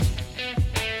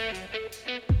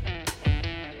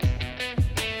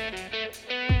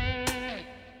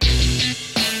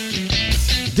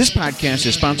This podcast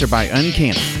is sponsored by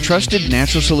Uncana, trusted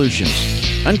natural solutions.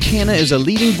 Uncana is a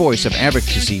leading voice of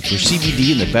advocacy for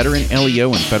CBD in the veteran,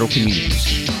 LEO, and federal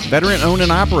communities. Veteran-owned and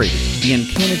operated, the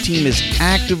Uncana team is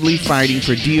actively fighting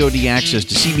for DoD access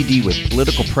to CBD with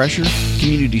political pressure,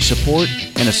 community support,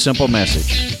 and a simple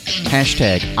message.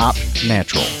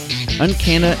 #OpNatural.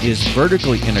 Uncana is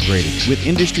vertically integrated with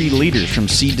industry leaders from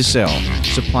seed to sell,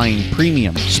 supplying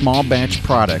premium, small batch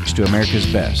products to America's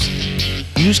best.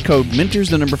 Use code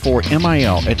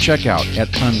MENTORS4MIL at checkout at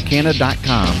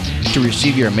uncana.com to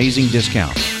receive your amazing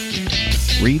discount.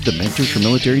 Read the Mentors for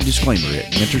Military disclaimer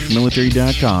at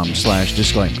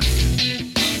mentorsformilitary.com/disclaimer.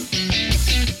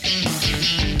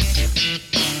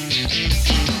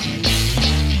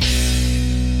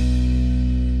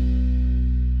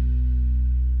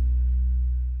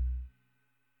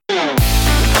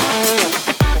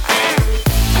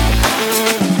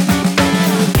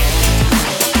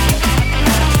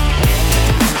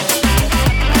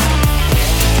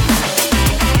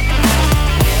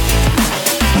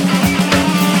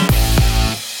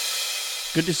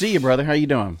 Good to see you, brother. How you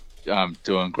doing? I'm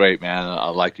doing great, man. I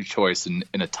like your choice in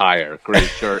attire. Great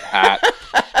shirt, hat,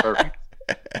 perfect.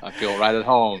 I feel right at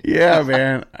home. Yeah,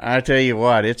 man. I tell you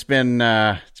what, it's been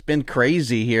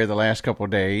crazy here the last couple of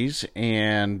days,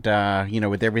 and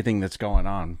with everything that's going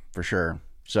on, for sure.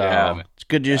 So yeah, it's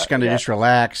good to just just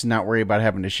relax, not worry about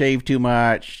having to shave too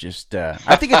much. Just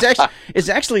I think it's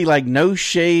actually like no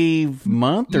shave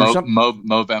month or something.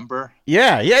 Movember.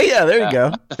 Yeah. There you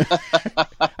go.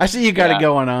 I see you got it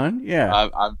going on. Yeah,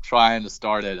 I'm trying to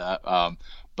start it.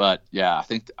 But yeah, I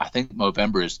think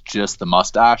Movember is just the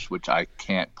mustache, which I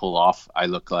can't pull off. I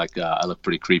look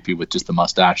pretty creepy with just the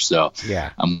mustache. So yeah,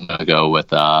 I'm gonna go with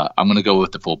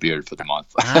the full beard for the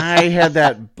month. I had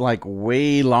that like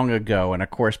way long ago, and of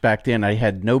course back then I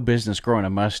had no business growing a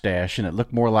mustache, and it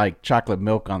looked more like chocolate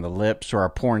milk on the lips or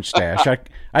a porn stash. I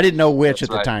didn't know which at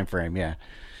the time frame. Yeah.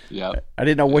 Yeah, I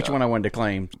didn't know which one I wanted to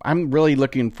claim. I'm really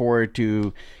looking forward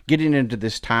to getting into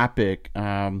this topic.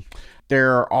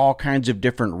 There are all kinds of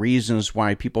different reasons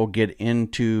why people get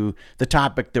into the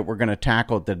topic that we're going to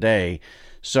tackle today.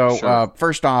 So sure.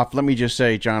 First off, let me just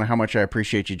say, John, how much I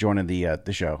appreciate you joining the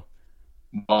show.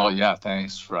 Well, yeah,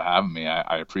 thanks for having me.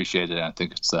 I appreciate it. I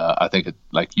think it,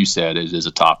 like you said, it is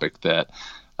a topic that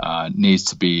needs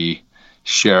to be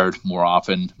shared more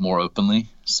often, more openly.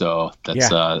 So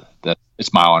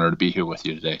it's my honor to be here with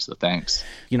you today. So thanks.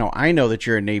 I know that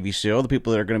you're a Navy SEAL. The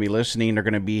people that are going to be listening are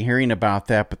going to be hearing about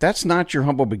that, but that's not your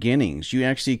humble beginnings. You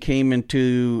actually came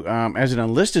into, as an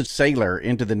enlisted sailor,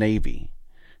 into the Navy.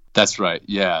 That's right.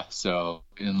 Yeah. So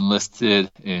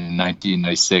enlisted in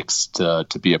 1996 to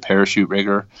be a parachute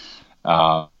rigger.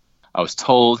 I was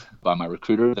told by my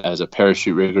recruiter that as a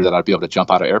parachute rigger that I'd be able to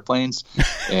jump out of airplanes,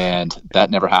 and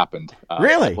that never happened.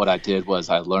 Really? What I did was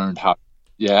I learned how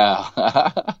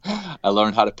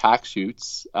to pack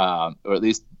chutes, or at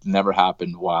least never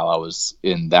happened while I was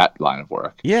in that line of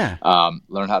work. Yeah.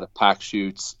 Learn how to pack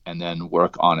chutes and then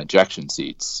work on ejection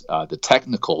seats. The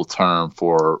technical term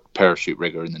for parachute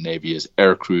rigger in the Navy is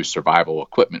aircrew survival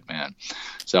equipment man.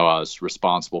 So I was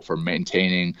responsible for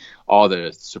maintaining all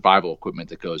the survival equipment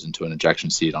that goes into an ejection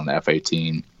seat on the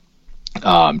F-18.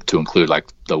 To include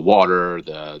like the water,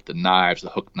 the knives, the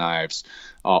hook knives,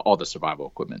 all the survival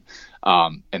equipment.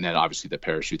 And then obviously the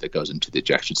parachute that goes into the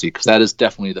ejection seat, because that is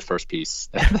definitely the first piece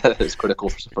that is critical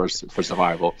for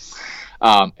survival.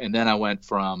 And then I went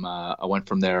from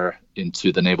there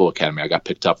into the Naval Academy. I got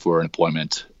picked up for an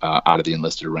appointment out of the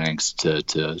enlisted ranks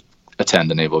to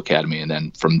attend the Naval Academy. And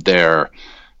then from there,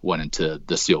 went into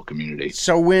the SEAL community.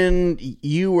 So when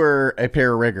you were a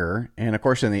pararigger, and of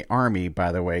course in the Army,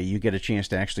 by the way, you get a chance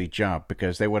to actually jump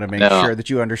because they want to make sure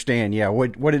that you understand,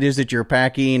 what it is that you're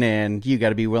packing, and you got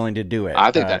to be willing to do it.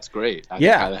 I think that's great. I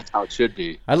think that's how it should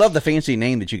be. I love the fancy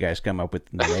name that you guys come up with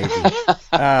in the Navy.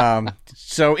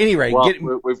 So anyway,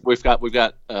 we've got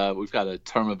a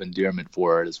term of endearment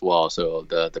for it as well. So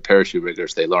the parachute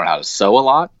riggers, they learn how to sew a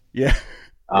lot. Yeah.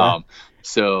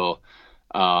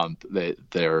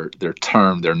 Their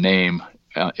name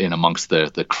in amongst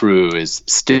the crew is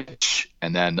Stitch,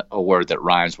 and then a word that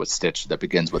rhymes with Stitch that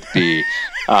begins with B.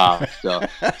 Yeah.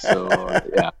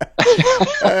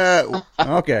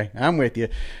 Okay, I'm with you.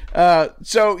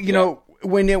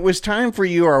 When it was time for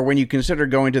you, or when you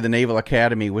considered going to the Naval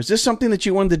Academy, was this something that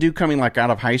you wanted to do coming like out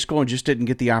of high school and just didn't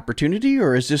get the opportunity,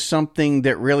 or is this something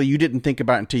that really you didn't think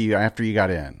about until after you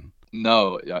got in?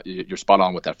 No, you're spot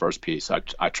on with that first piece. I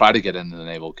tried to get into the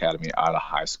Naval Academy out of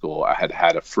high school. I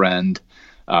had a friend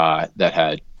that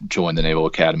had joined the Naval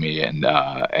Academy, and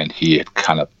he had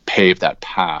kind of paved that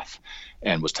path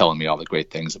and was telling me all the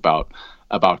great things about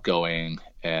going.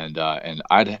 and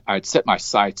I'd set my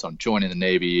sights on joining the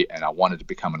Navy, and I wanted to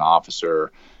become an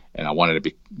officer, and I wanted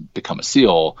to become a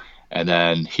SEAL. And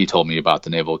then he told me about the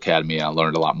Naval Academy, and I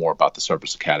learned a lot more about the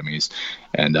service academies,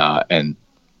 and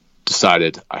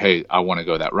decided, hey, I want to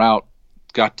go that route.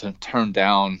 Got to turn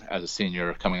down as a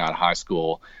senior coming out of high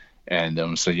school, and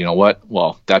then said, you know what?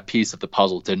 Well, that piece of the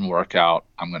puzzle didn't work out.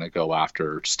 I'm going to go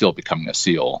after still becoming a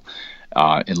SEAL.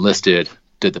 Enlisted,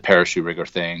 did the parachute rigger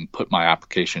thing, put my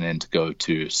application in to go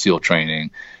to SEAL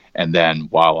training, and then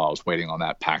while I was waiting on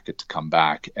that packet to come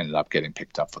back, ended up getting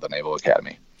picked up for the Naval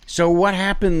Academy. So what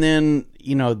happened then?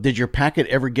 Did your packet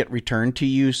ever get returned to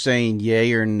you saying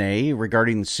yay or nay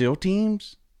regarding the SEAL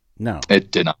teams? No, it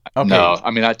did not. Okay. No,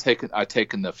 I mean, I'd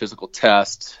taken the physical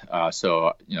test,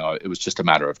 so it was just a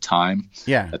matter of time.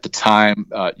 Yeah. At the time,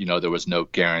 there was no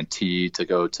guarantee to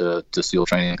go to SEAL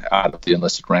training out of the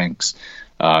enlisted ranks,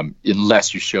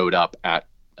 unless you showed up at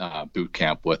boot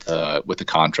camp with a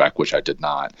contract, which I did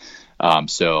not.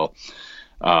 So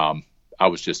I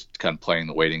was just kind of playing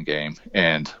the waiting game,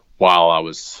 and while I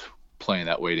was playing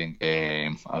that waiting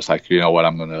game, I was like, you know what,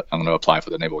 I'm gonna apply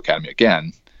for the Naval Academy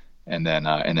again. And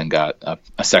then got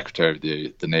a Secretary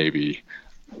of the Navy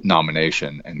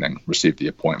nomination, and then received the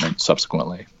appointment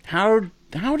subsequently. How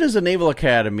does the Naval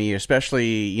Academy,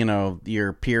 especially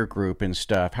your peer group and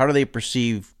stuff, how do they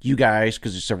perceive you guys?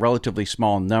 Because it's a relatively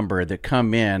small number that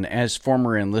come in as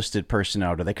former enlisted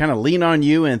personnel. Do they kind of lean on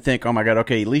you and think, oh my God,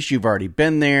 okay, at least you've already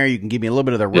been there. You can give me a little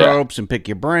bit of the ropes and pick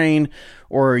your brain,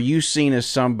 or are you seen as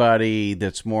somebody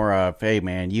that's more of, hey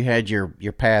man, you had your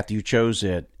path, you chose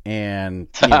it, and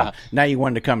now you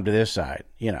wanted to come to this side,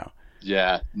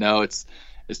 Yeah, no, it's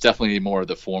definitely more of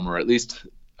the former. At least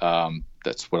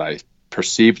that's what I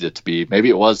perceived it to be. Maybe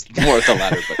it was more of the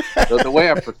latter, but the way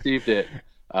I perceived it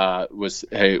was,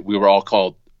 hey, we were all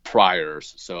called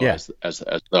priors, so as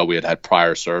though we had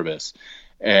prior service.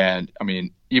 And I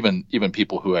mean, even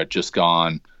people who had just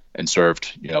gone and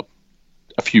served,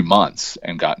 a few months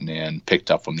and gotten in,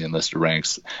 picked up from the enlisted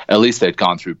ranks, at least they'd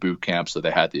gone through boot camp, so they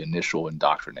had the initial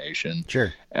indoctrination.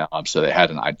 Sure. So they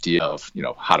had an idea of,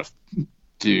 how to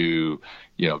do,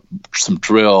 some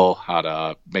drill, how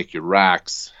to make your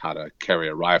racks, how to carry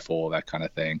a rifle, that kind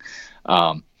of thing.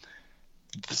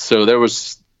 So there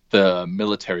was the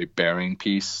military bearing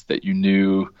piece that you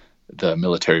knew, the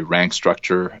military rank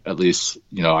structure. At least,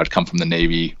 I'd come from the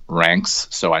Navy ranks,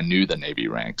 so I knew the Navy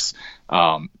ranks.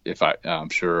 I'm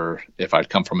sure if I'd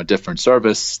come from a different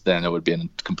service, then it would be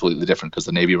completely different, because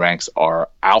the Navy ranks are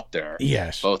out there,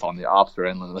 yes, both on the officer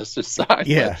and enlisted side.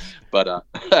 Yeah, but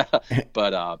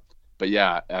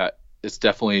yeah, it's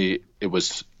definitely,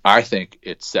 I think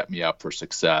it set me up for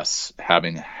success,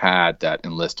 having had that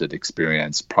enlisted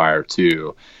experience prior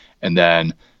to, and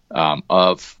then.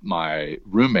 Of my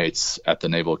roommates at the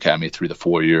Naval Academy through the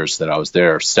 4 years that I was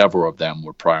there, several of them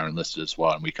were prior enlisted as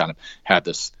well, and we kind of had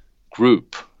this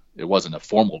group. It wasn't a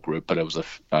formal group, but it was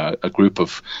a group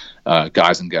of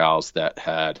guys and gals that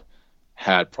had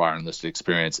prior enlisted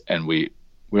experience, and we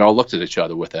all looked at each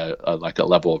other with a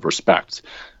level of respect.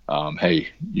 Hey,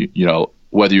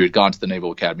 whether you had gone to the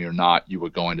Naval Academy or not, you were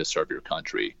going to serve your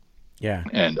country. Yeah.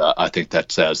 And I think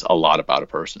that says a lot about a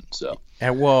person. So.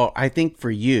 Well, I think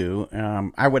for you,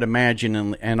 I would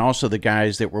imagine, and also the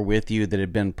guys that were with you that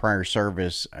had been prior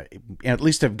service, at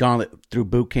least have gone through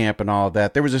boot camp and all of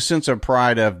that, there was a sense of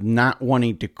pride of not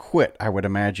wanting to quit, I would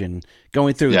imagine,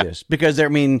 going through this. Because, I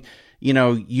mean,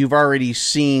 you've already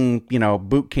seen,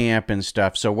 boot camp and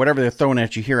stuff. So whatever they're throwing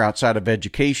at you here outside of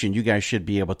education, you guys should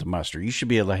be able to muster. You should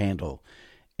be able to handle.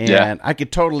 And I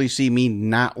could totally see me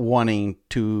not wanting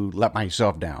to let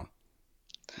myself down.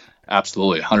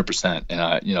 Absolutely, 100%.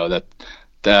 And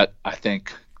that I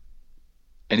think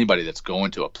anybody that's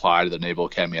going to apply to the Naval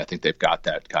Academy, I think they've got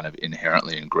that kind of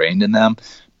inherently ingrained in them.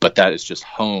 But that is just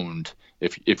honed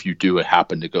if you do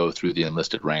happen to go through the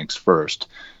enlisted ranks first,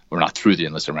 or not through the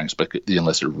enlisted ranks, but the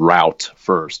enlisted route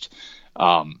first.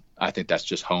 I think that's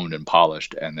just honed and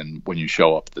polished. And then when you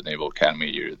show up at the Naval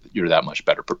Academy, you're that much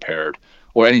better prepared,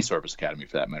 or any service academy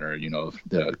for that matter.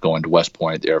 Going to West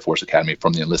Point, the Air Force Academy,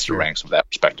 from the enlisted ranks of that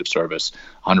respective service,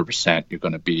 100%, you're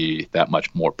going to be that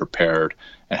much more prepared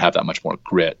and have that much more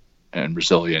grit and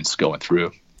resilience going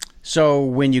through. So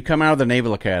when you come out of the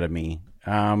Naval Academy,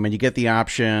 and you get the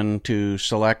option to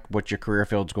select what your career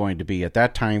field's going to be, at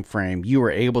that time frame, you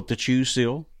were able to choose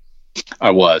SEAL?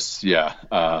 I was, yeah.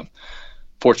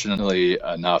 Fortunately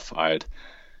enough, I'd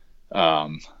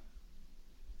kind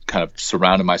of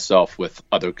surrounded myself with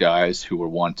other guys who were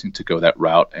wanting to go that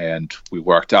route, and we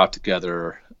worked out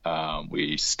together.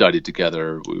 We studied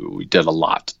together. We did a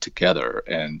lot together,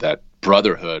 and that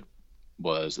brotherhood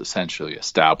was essentially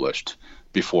established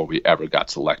before we ever got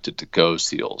selected to go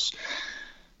SEALs.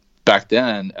 Back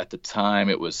then, at the time,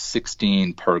 it was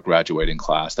 16 per graduating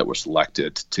class that were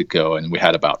selected to go, and we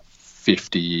had about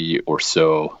 50 or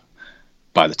so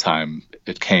by the time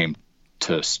it came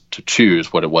to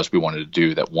choose what it was we wanted to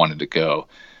do that wanted to go.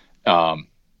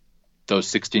 Those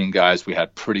 16 guys, we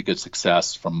had pretty good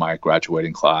success from my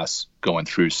graduating class going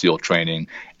through SEAL training,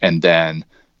 and then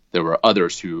there were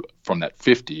others who, from that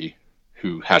 50,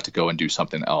 who had to go and do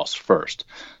something else first.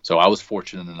 So I was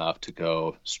fortunate enough to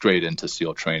go straight into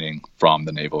SEAL training from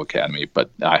the Naval Academy,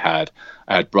 but I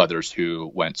had brothers who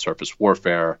went surface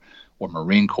warfare or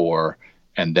Marine Corps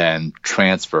and then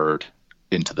transferred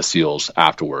into the SEALs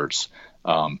afterwards.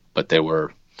 But they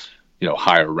were,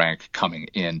 higher rank coming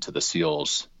into the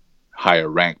SEALs, higher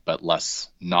rank but less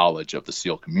knowledge of the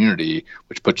SEAL community,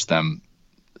 which puts them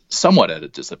somewhat at a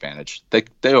disadvantage.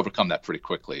 They overcome that pretty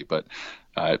quickly, but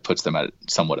it puts them at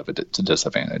somewhat of a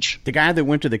disadvantage. The guy that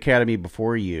went to the academy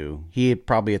before you, he had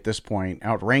probably at this point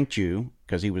outranked you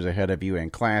because he was ahead of you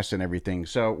in class and everything.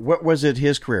 So what was it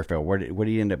his career field? What did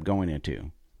he end up going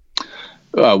into?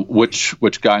 Which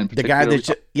guy in particular?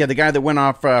 The guy that went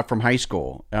off from high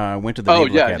school, went to the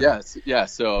Naval Academy.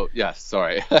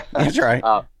 Sorry. That's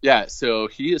right. So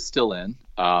he is still in.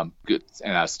 Good,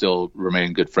 and I still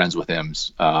remain good friends with him.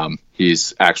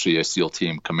 He's actually a SEAL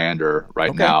team commander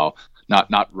right now.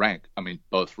 Not rank. I mean,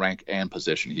 both rank and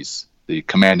position. He's the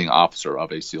commanding officer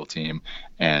of a SEAL team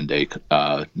and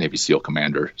a Navy SEAL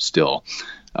commander still.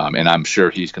 And I'm sure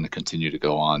he's going to continue to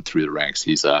go on through the ranks.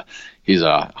 He's a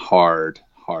hard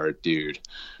dude.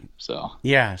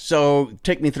 So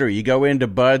take me through. You go into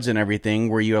buds and everything.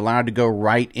 Were you allowed to go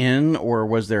right in, or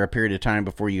was there a period of time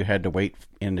before you had to wait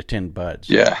and attend buds?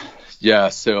 Yeah.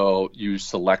 So you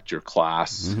select your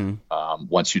class. Mm-hmm.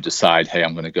 Once you decide, hey,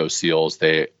 I'm going to go SEALs,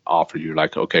 they offer you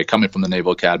okay, coming from the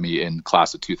Naval Academy in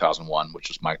class of 2001, which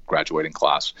is my graduating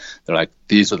class. They're like,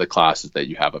 these are the classes that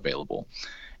you have available.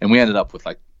 And we ended up with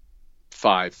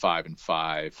 5, 5, and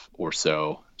 5 or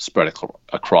so spread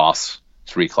across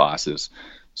 3 classes.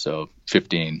 So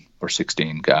 15 or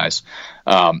 16 guys.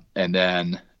 And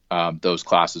then those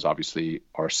classes obviously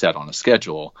are set on a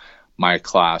schedule. My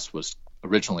class was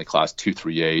originally class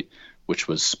 238, which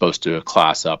was supposed to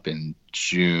class up in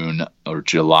June or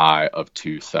July of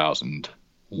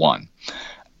 2001.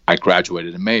 I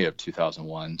graduated in May of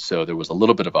 2001, so there was a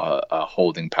little bit of a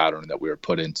holding pattern that we were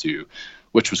put into,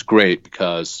 which was great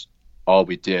because all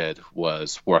we did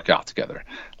was work out together.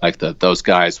 Those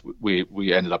guys,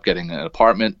 we ended up getting an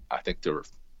apartment. I think there were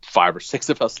 5 or 6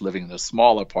 of us living in a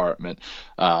small apartment,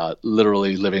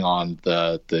 literally living on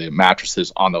the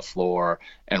mattresses on the floor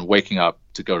and waking up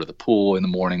to go to the pool in the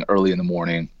morning, early in the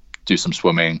morning, do some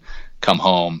swimming, come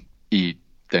home, eat,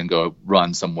 then go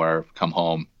run somewhere, come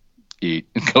home, eat,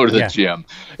 and go to the gym.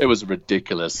 It was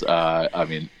ridiculous.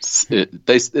 They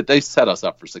set us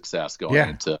up for success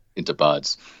going into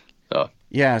buds.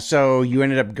 So you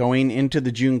ended up going into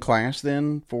the June class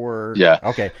then for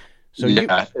okay. So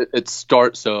it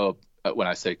starts. So when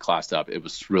I say classed up, it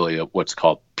was really what's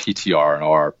called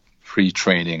PTR,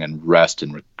 pre-training and rest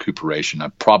and recuperation. I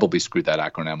probably screwed that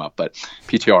acronym up, but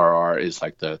PTRR is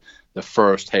the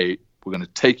first. Hey, we're going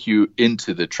to take you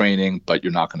into the training, but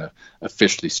you're not going to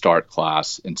officially start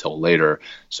class until later.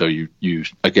 So you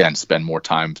again spend more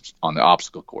time on the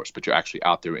obstacle course, but you're actually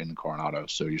out there in Coronado.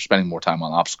 So you're spending more time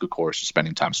on the obstacle course, you're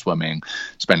spending time swimming,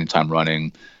 spending time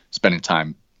running, spending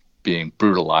time being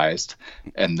brutalized,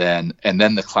 and then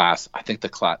the class. I think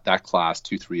that class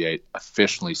 238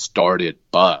 officially started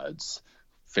buds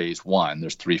phase 1.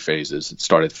 There's 3 phases. It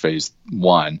started phase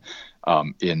 1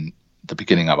 in the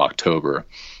beginning of October.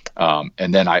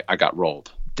 And then I got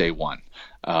rolled day 1,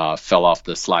 fell off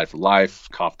the slide for life,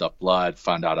 coughed up blood,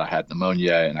 found out I had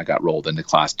pneumonia, and I got rolled into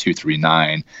class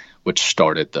 239, which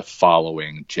started the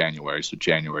following January. So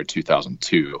January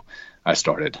 2002, I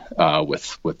started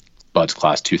with Buds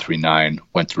class 239,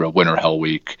 went through a winter hell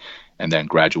week, and then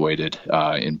graduated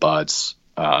in Buds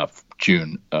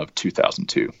June of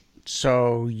 2002.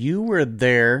 So you were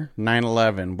there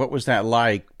 9/11. What was that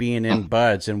like being in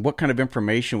Buds, and what kind of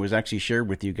information was actually shared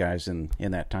with you guys in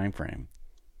that time frame?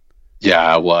 Yeah,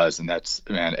 I was, and that's,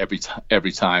 man, every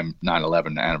time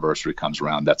 9/11 anniversary comes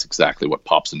around, that's exactly what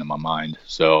pops into my mind.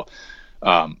 So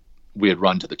we had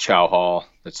run to the Chow Hall.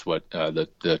 That's what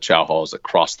the Chow Hall is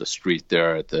across the street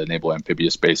there at the Naval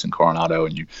Amphibious Base in Coronado,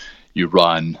 and you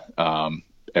run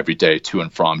every day to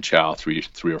and from Chow three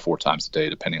or 4 times a day,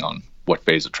 depending on what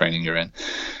phase of training you're in.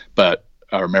 But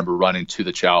I remember running to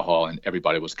the Chow Hall, and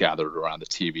everybody was gathered around the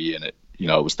TV, and it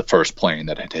was the first plane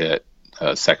that had hit.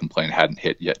 Second plane hadn't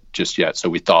hit yet. So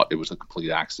we thought it was a complete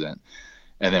accident.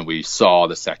 And then we saw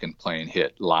the second plane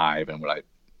hit live, and we're like,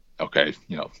 okay,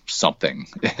 something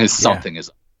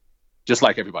is just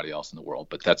like everybody else in the world.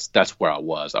 But that's where I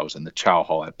was. I was in the chow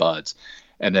hall at Bud's.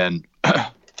 And then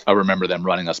I remember them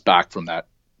running us back from that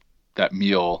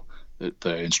meal.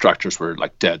 The instructors were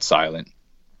like dead silent,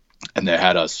 and they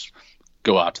had us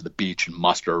go out to the beach and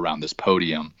muster around this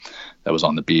podium that was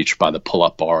on the beach by the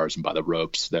pull-up bars and by the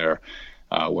ropes there,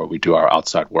 where we do our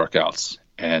outside workouts.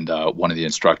 And one of the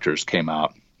instructors came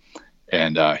out,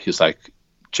 and he's like,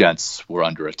 "Gents, we're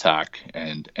under attack,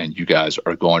 and you guys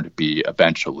are going to be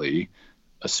eventually,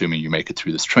 assuming you make it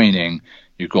through this training,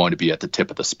 you're going to be at the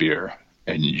tip of the spear,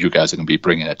 and you guys are going to be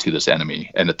bringing it to this enemy."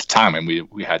 And at the time, and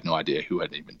we had no idea who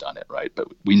had even done it, right? But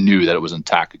we knew that it was an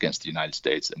attack against the United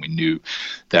States, and we knew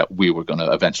that we were going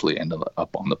to eventually end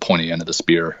up on the pointy end of the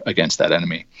spear against that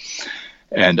enemy.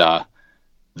 And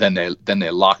then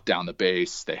they locked down the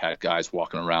base. They had guys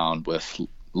walking around with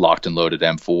locked and loaded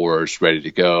M4s ready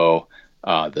to go.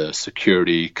 The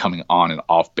security coming on and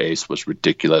off base was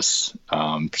ridiculous.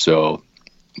 So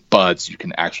Bud's, you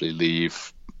can actually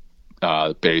leave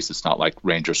base. It's not like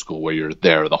Ranger School where you're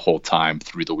there the whole time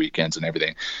through the weekends and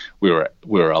everything. We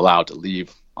were allowed to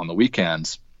leave on the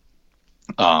weekends,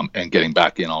 and getting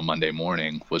back in on Monday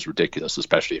morning was ridiculous,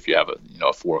 especially if you have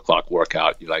a 4 o'clock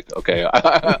workout. You're like, okay,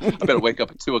 I better wake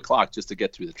up at 2 o'clock just to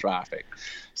get through the traffic.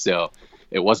 So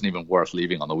it wasn't even worth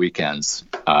leaving on the weekends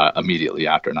immediately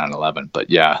after 9/11. But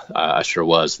yeah, I sure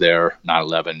was there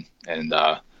 9/11, and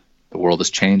the world has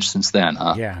changed since then,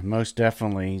 huh? Yeah, most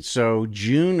definitely. So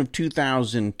June of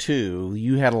 2002,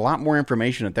 you had a lot more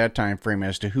information at that time frame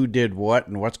as to who did what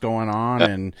and what's going on,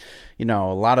 and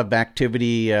a lot of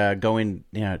activity going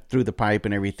through the pipe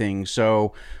and everything.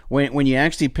 So when you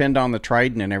actually pinned on the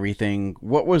Trident and everything,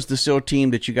 what was the SEAL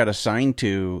team that you got assigned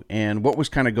to, and what was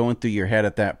kind of going through your head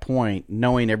at that point,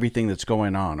 knowing everything that's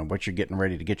going on and what you're getting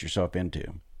ready to get yourself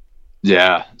into?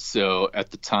 Yeah, so at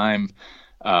the time,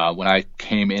 when I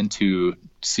came into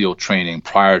SEAL training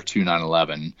prior to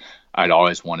 9/11, I'd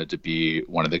always wanted to be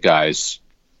one of the guys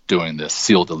doing the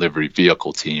SEAL delivery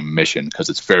vehicle team mission, because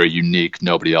it's very unique.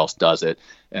 Nobody else does it.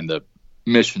 And the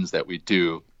missions that we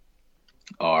do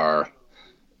are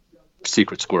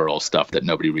secret squirrel stuff that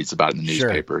nobody reads about in the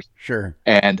newspapers. Sure.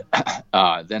 And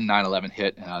then 9/11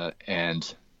 hit,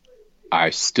 and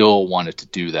I still wanted to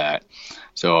do that.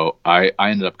 So I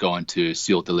ended up going to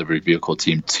SEAL Delivery Vehicle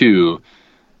Team 2.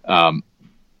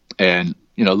 And,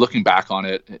 looking back on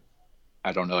it,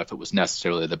 I don't know if it was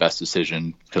necessarily the best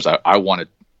decision, because I wanted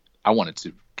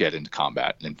to get into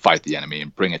combat and fight the enemy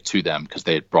and bring it to them, because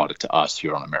they had brought it to us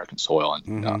here on American soil.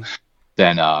 And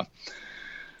then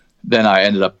I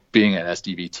ended up being at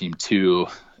SDV Team 2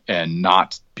 and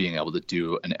not being able to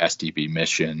do an SDV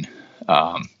mission.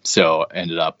 So I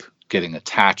ended up getting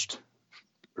detached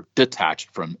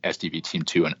from SDV Team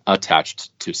 2 and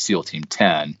attached to SEAL Team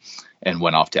 10, and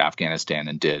went off to Afghanistan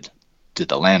and did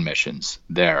the land missions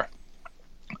there,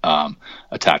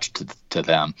 attached to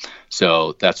them.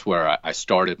 So that's where I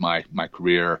started my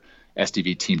career.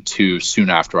 SDV Team 2, soon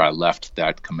after I left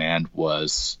that command,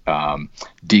 was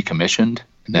decommissioned,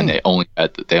 and then they only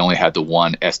had the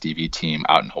one SDV team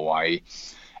out in Hawaii.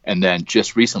 And then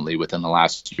just recently, within the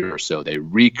last year or so, they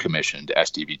recommissioned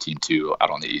SDV Team 2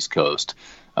 out on the East Coast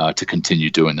to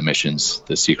continue doing the missions,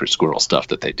 the secret squirrel stuff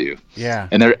that they do. Yeah,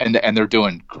 and they're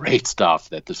doing great stuff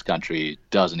that this country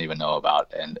doesn't even know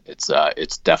about, and it's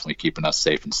definitely keeping us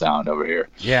safe and sound over here.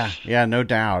 Yeah, no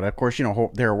doubt. Of course,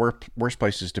 there are worse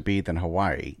places to be than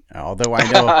Hawaii. Although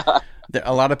I know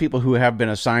a lot of people who have been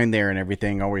assigned there and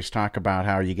everything always talk about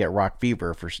how you get rock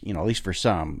fever for at least for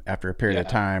some after a period of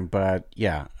time. But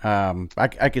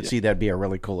I could see that'd be a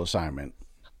really cool assignment.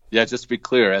 Yeah, just to be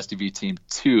clear, SDV Team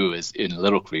 2 is in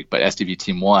Little Creek, but SDV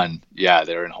Team 1,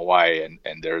 they're in Hawaii,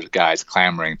 and there's guys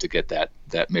clamoring to get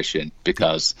that mission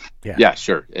because,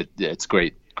 sure, it's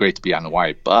great to be on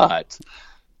Hawaii, but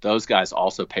those guys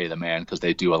also pay the man, because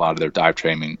they do a lot of their dive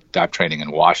training in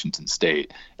Washington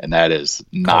State, and that is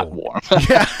not warm.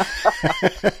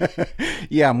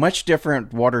 Yeah, much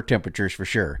different water temperatures for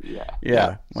sure.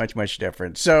 Yeah, much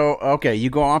different. So, okay, you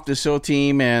go off the SEAL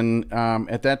team, and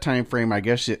at that time frame, I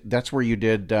guess that's where you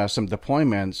did some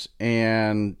deployments.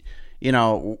 And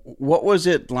what was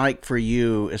it like for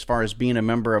you as far as being a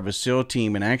member of a SEAL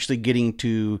team and actually getting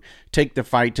to take the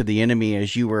fight to the enemy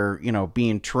as you were,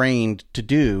 being trained to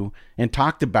do and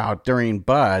talked about during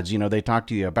BUDS, they talked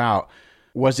to you about?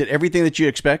 Was it everything that you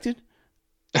expected?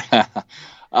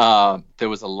 There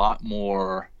was a lot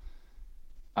more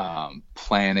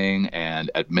planning and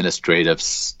administrative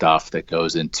stuff that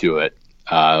goes into it.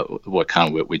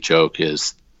 What we joke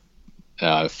is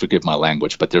forgive my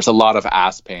language, but there's a lot of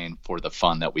ass pain for the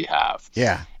fun that we have.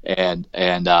 Yeah. And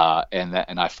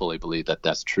I fully believe that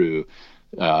that's true.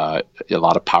 A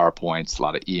lot of PowerPoints, a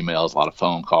lot of emails, a lot of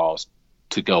phone calls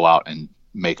to go out and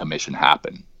make a mission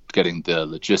happen. Getting the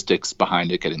logistics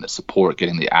behind it, getting the support,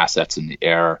 getting the assets in the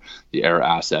air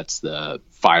assets, the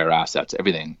fire assets,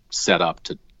 everything set up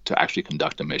to actually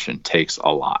conduct a mission takes a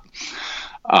lot.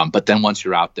 But then once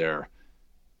you're out there,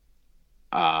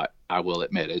 I will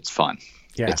admit it's fun.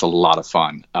 Yeah. It's a lot of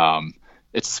fun.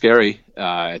 It's scary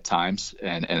at times,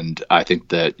 and I think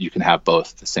that you can have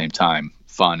both at the same time,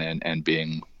 fun and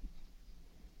being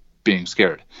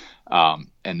scared. And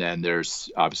then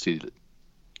there's obviously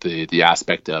the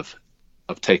aspect of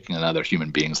taking another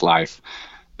human being's life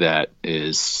that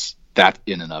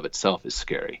in and of itself is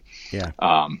scary. Yeah.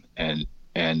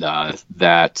 And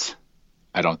that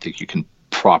I don't think you can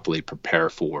properly prepare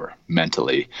for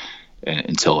mentally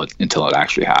until it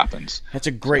actually happens. That's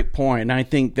a great point. And I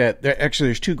think that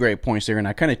there's two great points there. And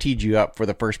I kind of teed you up for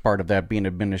the first part of that being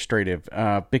administrative,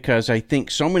 because I think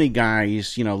so many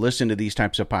guys, listen to these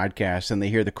types of podcasts and they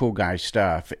hear the cool guy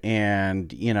stuff.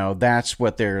 And, that's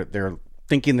what they're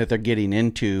thinking that they're getting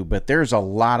into, but there's a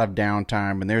lot of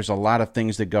downtime and there's a lot of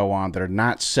things that go on that are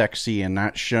not sexy and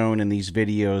not shown in these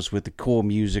videos with the cool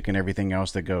music and everything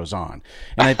else that goes on.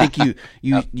 And I think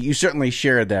you certainly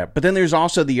shared that. But then there's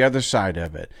also the other side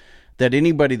of it, that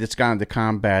anybody that's gone into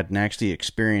combat and actually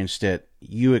experienced it,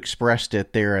 you expressed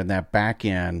it there in that back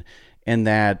end, and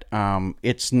that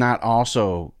it's not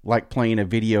also like playing a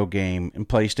video game in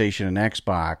PlayStation and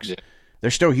Xbox. Yeah.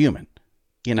 They're still human.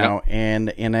 Yep. and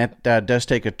that does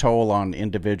take a toll on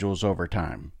individuals over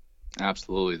time.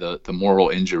 Absolutely. The moral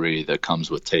injury that comes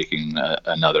with taking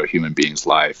another human being's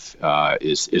life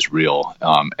is real.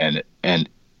 And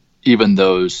even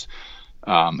those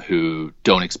who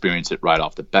don't experience it right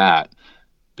off the bat,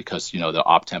 because, the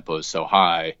op tempo is so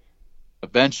high,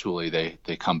 eventually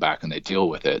they come back and they deal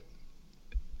with it,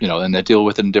 and they deal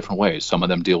with it in different ways. Some of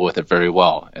them deal with it very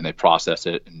well and they process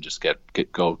it and just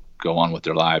go on with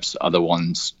their lives. Other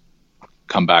ones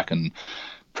come back and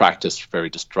practice very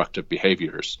destructive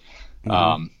behaviors,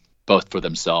 both for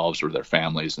themselves or their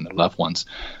families and their loved ones.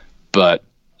 But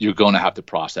you're going to have to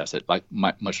process it.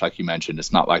 Much like you mentioned,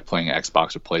 it's not like playing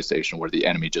Xbox or PlayStation where the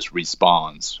enemy just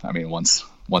respawns. I mean, once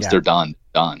they're done.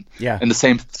 Yeah. And the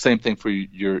same thing for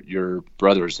your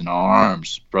brothers and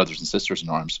sisters in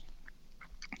arms.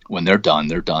 When they're done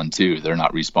too. They're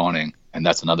not respawning. And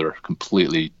that's another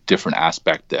completely different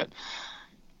aspect that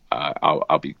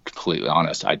I'll be completely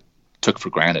honest, I took for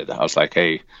granted. I was like,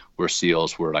 hey, we're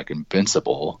SEALs, we're like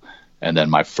invincible. And then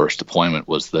my first deployment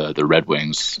was the Red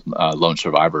Wings lone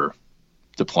survivor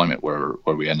deployment where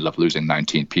we ended up losing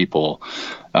 19 people,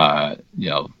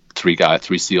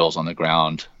 3 SEALs on the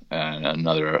ground and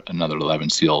another 11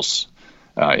 SEALs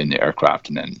in the aircraft,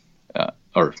 and then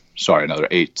another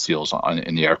 8 SEALs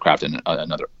in the aircraft and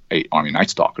another 8 Army Night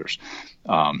Stalkers.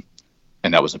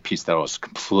 And that was a piece that I was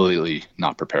completely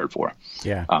not prepared for.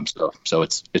 Yeah. So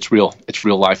it's real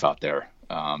life out there.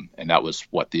 And that was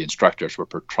what the instructors were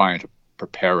trying to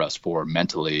prepare us for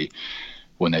mentally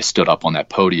when they stood up on that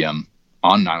podium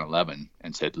on 9/11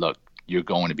 and said, look, you're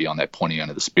going to be on that pointy end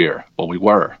of the spear. Well, we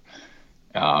were.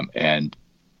 And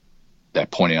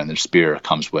that pointy end of the spear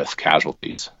comes with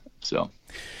casualties. So.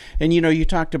 And, you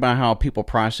talked about how people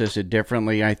process it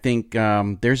differently. I think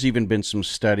there's even been some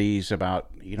studies about,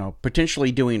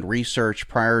 potentially doing research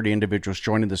prior to individuals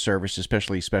joining the service,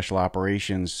 especially special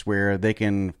operations, where they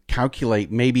can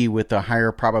calculate maybe with a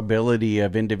higher probability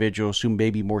of individuals who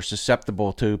may be more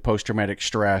susceptible to post-traumatic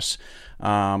stress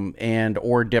and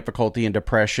or difficulty and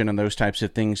depression and those types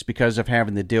of things because of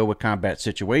having to deal with combat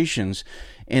situations.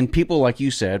 And people, like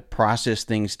you said, process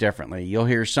things differently. You'll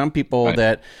hear some people right.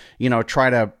 that,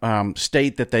 try to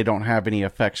state that they don't have any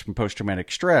effects from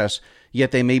post-traumatic stress,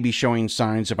 yet they may be showing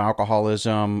signs of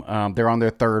alcoholism. They're on their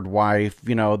third wife.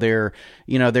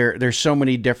 There's so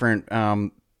many different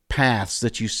paths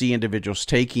that you see individuals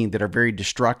taking that are very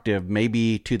destructive,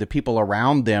 maybe to the people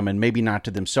around them and maybe not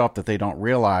to themselves, that they don't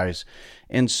realize.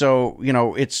 And so,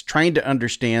 it's trying to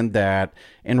understand that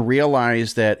and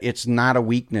realize that it's not a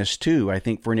weakness too. I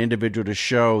think for an individual to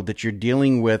show that you're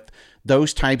dealing with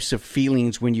those types of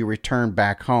feelings when you return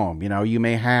back home. You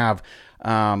may have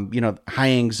high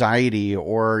anxiety,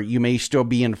 or you may still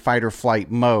be in fight or flight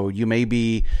mode. You may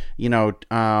be,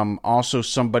 also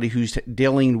somebody who's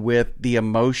dealing with the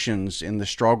emotions and the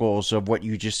struggles of what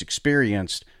you just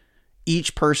experienced.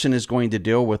 Each person is going to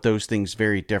deal with those things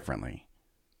very differently.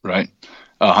 Right.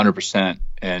 100%.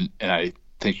 And I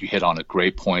think you hit on a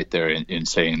great point there in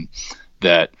saying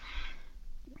that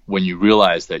when you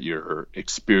realize that you're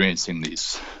experiencing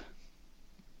these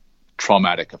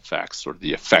traumatic effects, or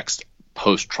the effects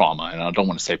post-trauma, and I don't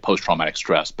want to say post-traumatic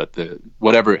stress, but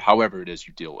however it is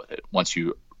you deal with it, once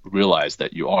you realize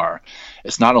that you are,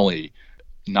 it's not only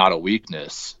not a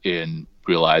weakness in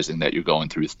realizing that you're going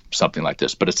through something like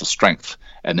this, but it's a strength.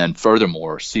 And then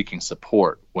furthermore, seeking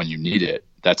support when you need it,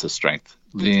 that's a strength.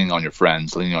 Leaning on your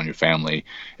friends, leaning on your family.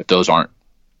 If those aren't,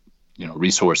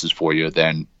 resources for you,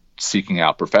 then seeking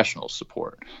out professional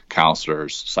support,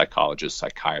 counselors, psychologists,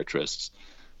 psychiatrists,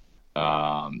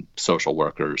 social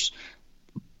workers,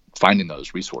 finding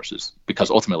those resources,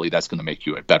 because ultimately that's going to make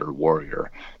you a better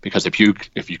warrior. Because if you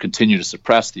continue to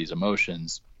suppress these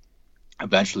emotions,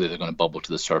 eventually they're going to bubble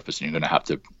to the surface, and you're going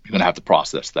to have to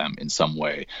process them in some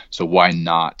way. So why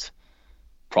not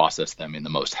process them in the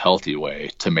most healthy way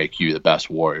to make you the best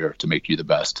warrior, to make you the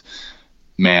best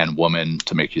man, woman,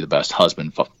 to make you the best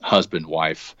husband,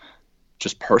 wife,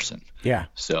 just person. Yeah.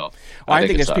 So well, I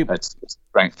think it's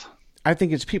strength. I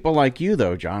think it's people like you,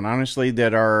 though, John, honestly,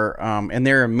 that are, and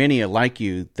there are many like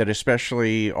you that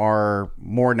especially are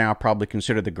more now probably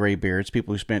considered the graybeards,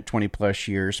 people who spent 20 plus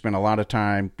years, spent a lot of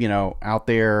time, out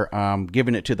there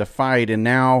giving it to the fight. And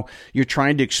now you're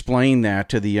trying to explain that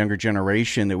to the younger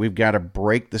generation, that we've got to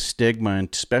break the stigma, and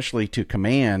especially to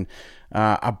command,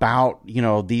 about,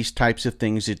 these types of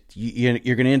things that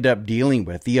you're going to end up dealing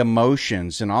with, the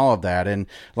emotions and all of that. And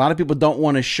a lot of people don't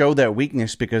want to show that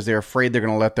weakness because they're afraid they're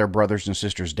going to let their brothers and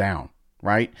sisters down.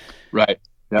 Right. Right.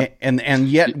 Yep. And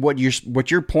yet what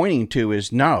you're pointing to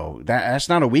is no, that's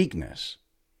not a weakness.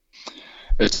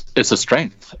 It's a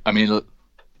strength. I mean,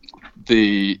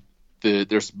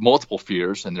 there's multiple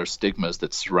fears and there's stigmas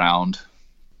that surround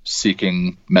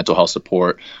seeking mental health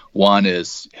support. One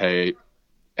is, hey,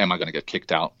 am I going to get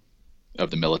kicked out of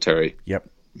the military? Yep.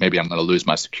 Maybe I'm going to lose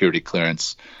my security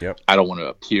clearance. Yep. I don't want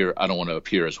to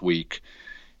appear as weak.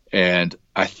 And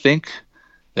I think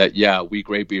that, we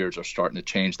graybeards are starting to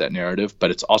change that narrative,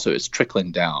 but it's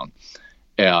trickling down.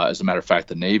 As a matter of fact,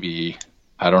 the Navy,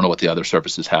 I don't know what the other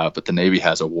services have, but the Navy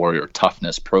has a warrior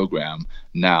toughness program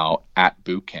now at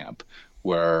boot camp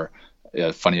where,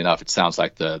 funny enough, it sounds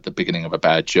like the beginning of a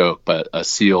bad joke, but a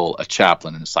SEAL, a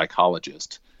chaplain, and a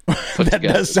psychologist that together.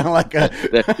 Does sound like a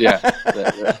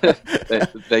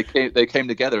they came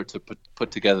together to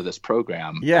put together this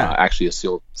program. Actually a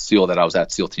SEAL that I was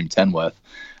at SEAL Team 10 with,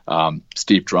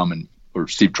 Steve Drum,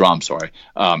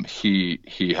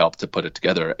 he helped to put it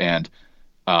together. And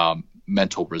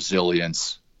mental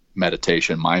resilience,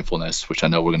 meditation, mindfulness, which I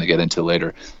know we're going to get into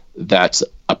later, that's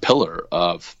a pillar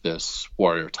of this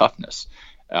warrior toughness,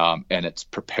 and it's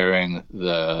preparing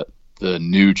the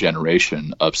new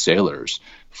generation of sailors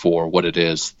for what it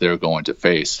is they're going to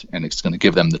face. And it's going to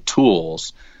give them the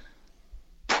tools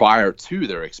prior to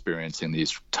their experiencing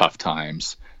these tough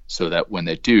times so that when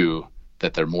they do,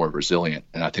 that they're more resilient.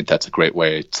 And I think that's a great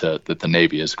way that the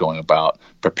Navy is going about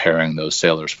preparing those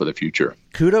sailors for the future.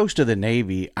 Kudos to the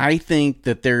Navy. I think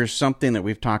that there's something that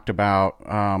we've talked about,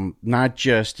 not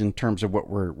just in terms of what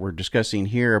we're discussing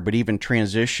here, but even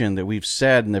transition, that we've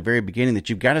said in the very beginning that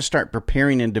you've got to start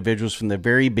preparing individuals from the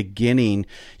very beginning.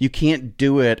 You can't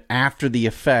do it after the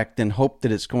effect and hope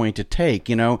that it's going to take.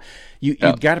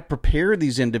 You've got to prepare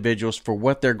these individuals for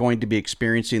what they're going to be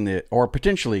experiencing or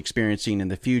potentially experiencing in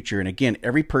the future. And again,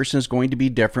 every person is going to be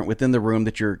different within the room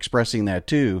that you're expressing that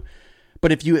to.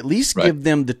 But if you at least give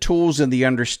them the tools and the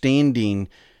understanding,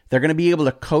 they're going to be able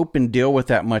to cope and deal with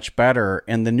that much better.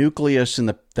 And the nucleus and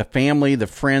the family, the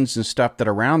friends and stuff that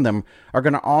are around them are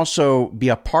going to also be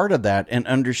a part of that and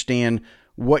understand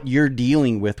what you're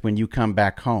dealing with when you come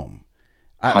back home.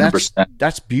 100%.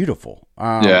 That's beautiful.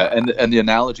 And the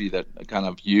analogy that I kind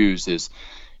of use is,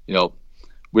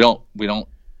 we don't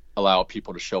allow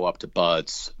people to show up to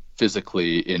buds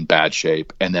physically in bad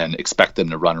shape and then expect them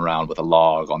to run around with a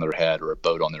log on their head or a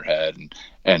boat on their head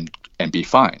and be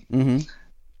fine. Mm-hmm.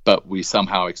 But we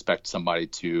somehow expect somebody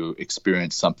to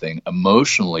experience something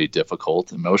emotionally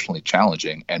difficult, emotionally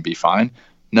challenging, and be fine.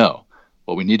 No,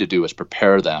 what we need to do is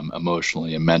prepare them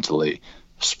emotionally and mentally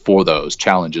for those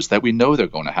challenges that we know they're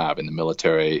going to have in the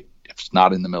military. If it's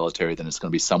not in the military, then it's going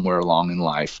to be somewhere along in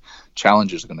life.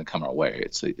 Challenges are going to come our way.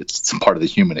 It's part of the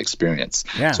human experience.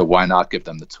 Yeah. So why not give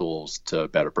them the tools to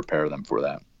better prepare them for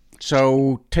that?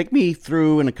 So take me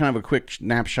through in a kind of a quick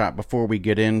snapshot before we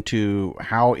get into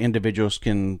how individuals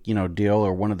can, deal,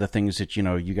 or one of the things that,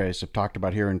 you guys have talked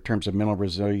about here in terms of mental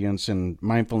resilience and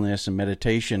mindfulness and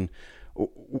meditation.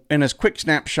 In a quick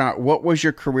snapshot, what was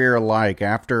your career like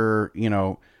after,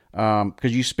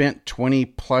 because you spent 20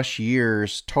 plus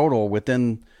years total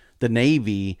within the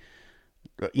Navy,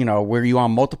 were you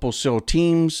on multiple SEAL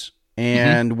teams?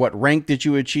 and what rank did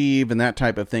you achieve and that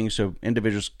type of thing, so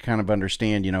individuals kind of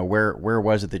understand, where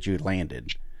was it that you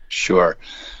landed? Sure.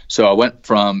 So I went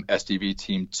from SDV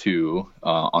Team 2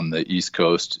 on the East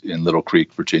Coast in Little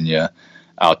Creek, Virginia,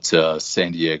 out to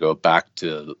San Diego, back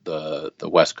to the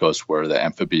West Coast where the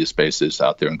amphibious base is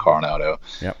out there in Coronado.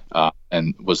 Yep.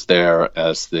 And was there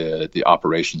as the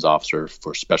operations officer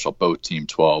for Special Boat Team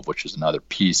 12, which is another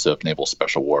piece of Naval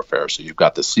Special Warfare. So you've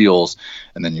got the SEALs,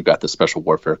 and then you've got the Special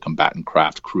Warfare Combatant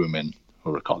Craft Crewmen,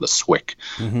 who are called the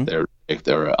SWCC.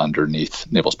 They're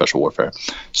underneath Naval Special Warfare.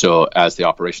 So as the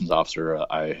operations officer,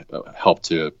 I helped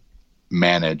to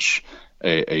manage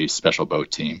a special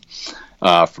boat team.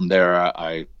 From there,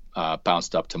 I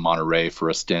bounced up to Monterey for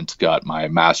a stint, got my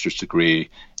master's degree,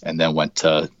 and then went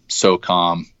to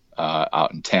SOCOM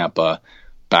out in Tampa,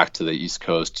 back to the East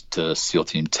Coast to SEAL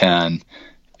Team 10,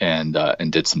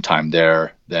 and did some time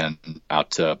there. Then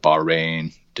out to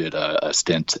Bahrain, did a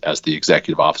stint as the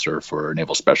executive officer for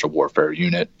Naval Special Warfare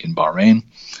Unit in Bahrain.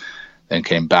 Then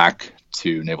came back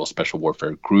to Naval Special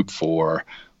Warfare Group 4,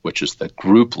 which is the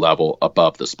group level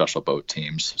above the special boat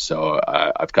teams. So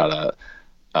I've got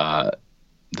the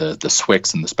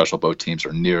SWCCs and the special boat teams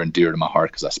are near and dear to my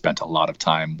heart because I spent a lot of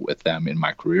time with them in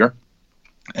my career,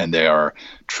 and they are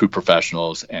true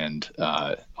professionals and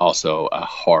also a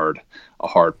hard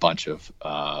bunch of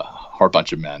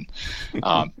men.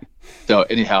 So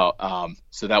anyhow,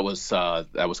 so that was kind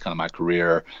of my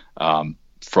career.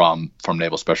 From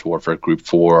Naval Special Warfare Group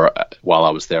 4. While I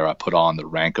was there, I put on the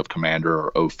rank of Commander,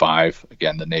 or 05.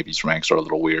 Again, the Navy's ranks are a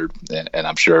little weird, and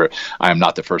I'm sure I am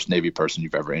not the first Navy person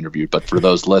you've ever interviewed. But for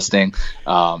those listening,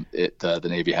 the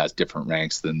Navy has different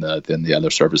ranks than the other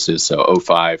services. So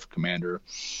 05 Commander.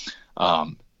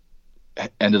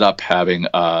 Ended up having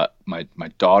my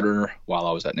daughter while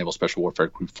I was at Naval Special Warfare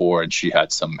Group 4, and she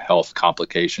had some health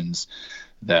complications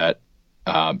that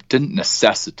didn't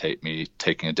necessitate me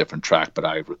taking a different track, but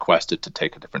I requested to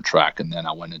take a different track. And then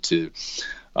I went into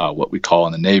what we call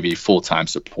in the Navy full-time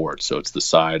support. So it's the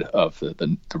side of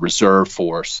the reserve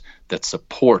force that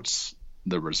supports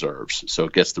the reserves. So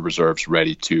it gets the reserves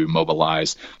ready to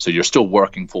mobilize. So you're still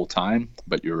working full-time,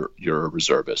 but you're a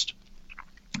reservist.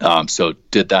 So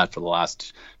did that for the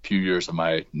last few years of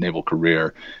my naval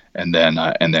career, and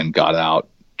then got out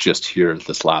just here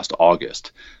this last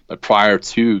August. But prior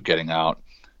to getting out,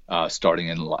 starting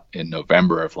in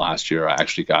November of last year, I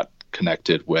actually got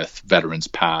connected with Veterans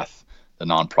Path, the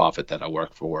nonprofit that I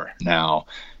work for now,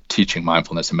 teaching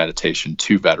mindfulness and meditation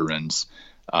to veterans.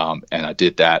 And I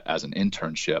did that as an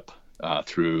internship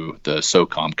through the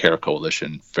SOCOM Care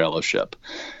Coalition Fellowship.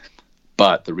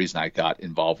 But the reason I got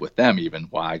involved with them, even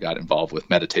why I got involved with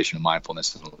meditation and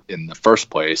mindfulness in the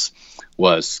first place,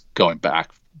 was going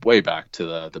way back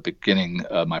to the beginning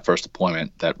of my first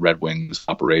deployment, that Red Wings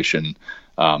operation,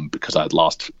 because I'd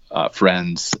lost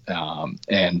friends,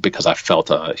 and because I felt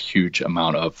a huge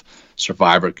amount of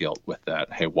survivor guilt with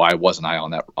that. Hey, why wasn't I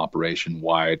on that operation?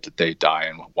 Why did they die?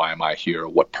 And why am I here?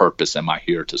 What purpose am I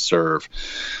here to serve?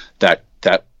 That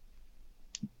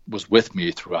was with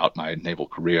me throughout my naval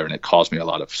career, and it caused me a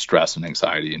lot of stress and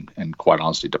anxiety and quite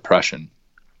honestly depression.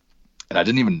 And I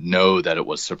didn't even know that it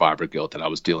was survivor guilt that I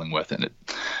was dealing with. And it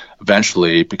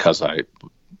eventually, because I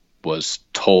was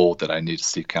told that I needed to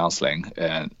seek counseling,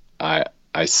 and I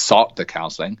sought the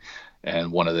counseling,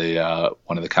 and one of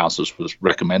the counselors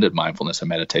recommended mindfulness and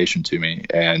meditation to me.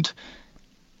 And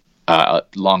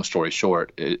long story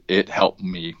short, it helped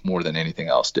me more than anything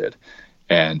else did.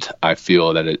 And I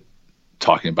feel that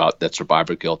talking about that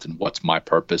survivor guilt and what's my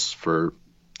purpose for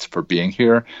being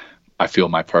here, I feel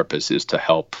my purpose is to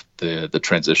help the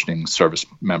transitioning service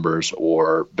members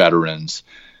or veterans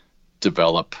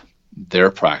develop their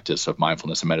practice of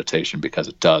mindfulness and meditation, because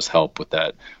it does help with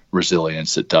that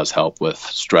resilience. It does help with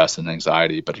stress and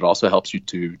anxiety, but it also helps you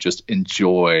to just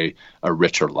enjoy a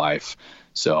richer life.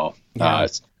 So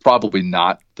it's probably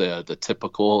not the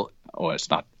typical, or it's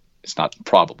not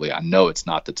probably, I know it's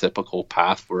not the typical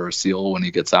path for a SEAL when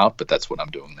he gets out, but that's what I'm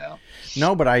doing now.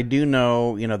 No, but I do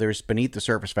know, there's Beneath the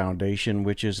Surface Foundation,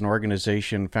 which is an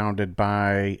organization founded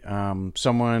by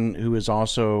someone who is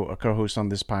also a co-host on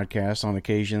this podcast on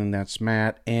occasion. That's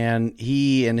Matt. And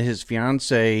he and his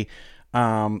fiance,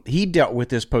 he dealt with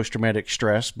this post-traumatic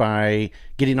stress by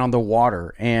getting on the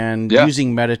water and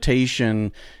using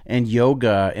meditation and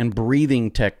yoga and breathing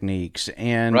techniques.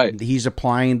 And he's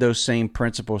applying those same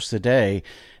principles today.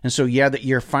 And so, that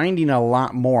you're finding a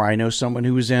lot more. I know someone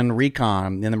who was in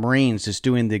recon in the Marines is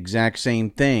doing the exact same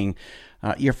thing.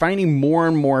 You're finding more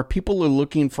and more people are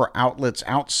looking for outlets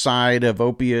outside of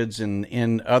opiates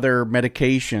and other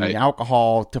medication,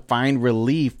 alcohol, to find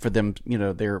relief for them,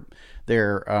 their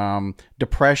their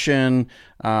depression,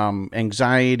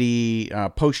 anxiety,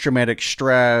 post-traumatic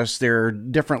stress. There are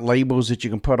different labels that you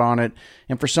can put on it.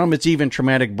 And for some, it's even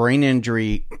traumatic brain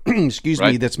injury,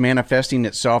 that's manifesting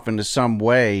itself into some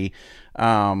way,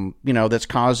 that's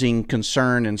causing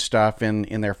concern and stuff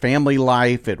in their family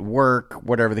life, at work,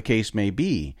 whatever the case may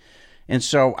be. And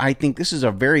so I think this is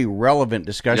a very relevant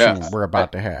discussion we're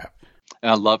about to have. And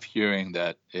I love hearing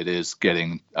that it is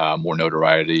getting more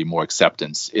notoriety, more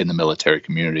acceptance in the military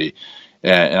community.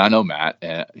 And I know Matt,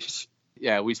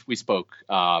 we spoke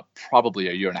probably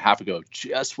a year and a half ago,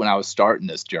 just when I was starting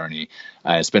this journey.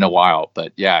 It's been a while,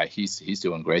 but he's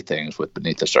doing great things with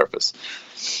Beneath the Surface.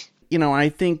 I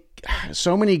think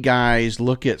so many guys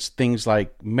look at things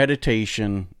like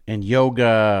meditation and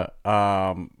yoga,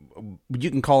 you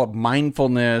can call it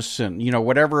mindfulness and,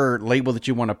 whatever label that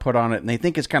you want to put on it. And they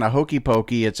think it's kind of hokey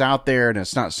pokey. It's out there and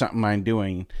it's not something I'm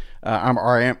doing,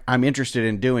 I'm interested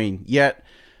in doing. Yet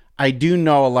I do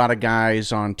know a lot of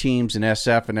guys on teams in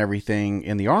SF and everything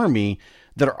in the Army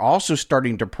that are also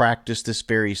starting to practice this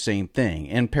very same thing,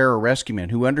 and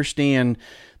pararescuemen who understand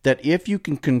that if you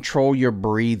can control your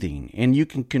breathing and you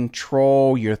can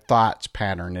control your thoughts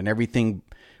pattern and everything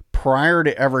prior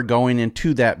to ever going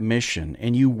into that mission,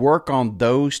 and you work on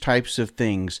those types of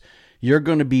things, you're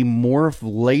going to be more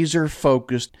laser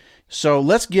focused. So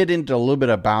let's get into a little bit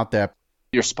about that.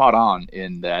 You're spot on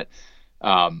in that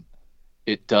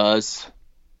it does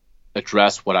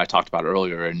address what I talked about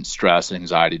earlier in stress,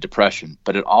 anxiety, depression,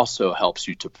 but it also helps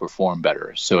you to perform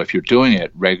better. So if you're doing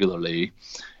it regularly,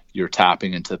 you're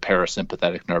tapping into the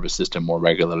parasympathetic nervous system more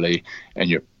regularly, and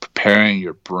you're preparing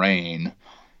your brain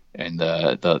and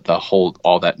the whole,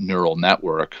 all that neural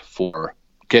network for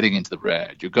getting into the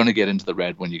red. You're going to get into the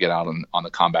red when you get out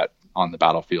on the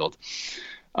battlefield.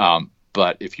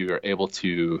 But if you're able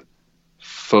to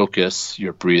focus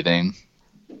your breathing,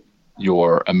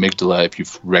 your amygdala, if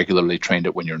you've regularly trained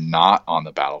it when you're not on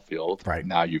the battlefield, right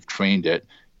now you've trained it,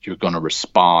 you're going to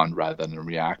respond rather than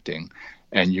reacting.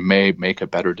 And you may make a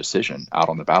better decision out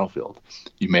on the battlefield.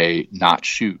 You may not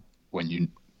shoot when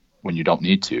you don't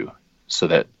need to, so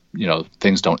that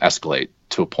things don't escalate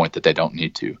to a point that they don't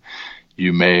need to.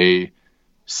 You may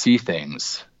see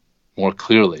things more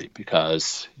clearly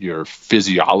because your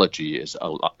physiology is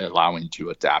allowing you to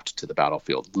adapt to the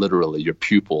battlefield. Literally, your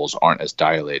pupils aren't as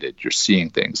dilated. You're seeing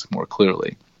things more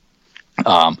clearly.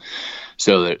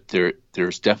 So that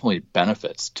there's definitely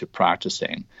benefits to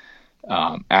practicing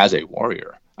as a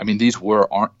warrior. I mean, these were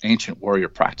ancient warrior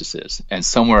practices, and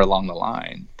somewhere along the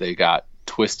line, they got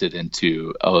twisted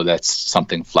into, that's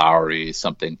something flowery,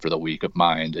 something for the weak of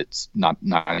mind. It's not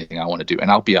anything I want to do.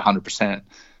 And I'll be 100%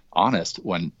 honest,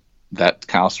 when that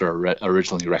counselor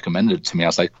originally recommended it to me, I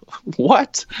was like,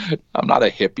 what? I'm not a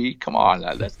hippie. Come on.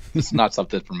 That's not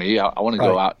something for me. I want to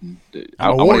go out and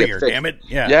I'm a warrior, damn it.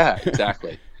 Yeah,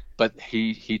 exactly. But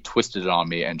he twisted it on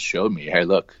me and showed me, hey,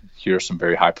 look, here's some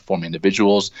very high performing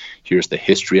individuals. Here's the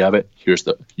history of it. Here's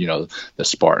the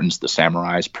Spartans, the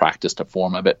samurais practiced a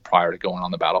form of it prior to going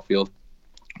on the battlefield.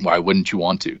 Why wouldn't you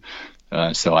want to?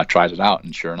 So I tried it out,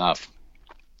 and sure enough,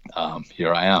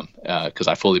 here I am, because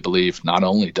I fully believe not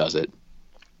only does it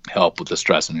help with the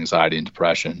stress and anxiety and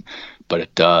depression, but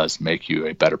it does make you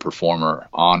a better performer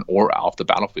on or off the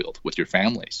battlefield with your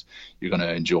families. You're going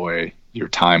to enjoy your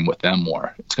time with them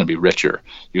more. It's going to be richer.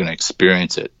 You're going to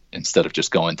experience it instead of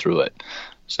just going through it.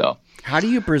 So how do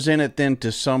you present it then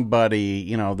to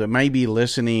somebody, that may be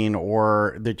listening,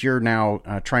 or that you're now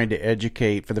trying to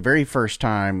educate for the very first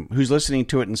time, who's listening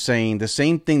to it and saying the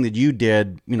same thing that you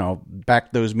did,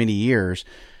 back those many years?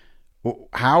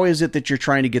 How is it that you're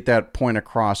trying to get that point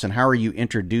across, and how are you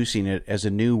introducing it as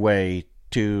a new way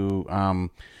to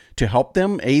help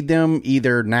them, aid them,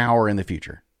 either now or in the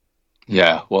future?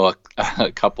 Yeah, well,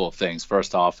 a couple of things.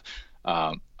 First off,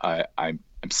 I'm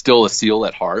still a SEAL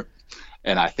at heart,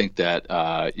 and I think that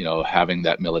having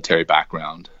that military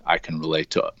background, I can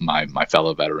relate to my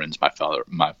fellow veterans,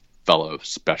 my fellow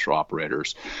special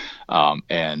operators,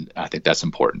 and I think that's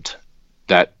important.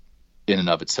 That in and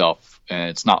of itself, and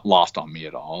it's not lost on me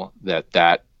at all,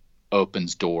 that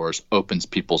opens doors, opens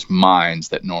people's minds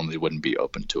that normally wouldn't be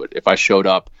open to it. If I showed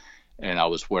up and I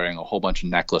was wearing a whole bunch of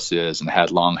necklaces and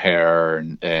had long hair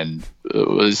and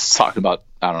was talking about,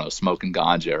 I don't know, smoking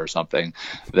ganja or something,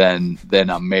 then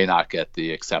I may not get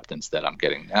the acceptance that I'm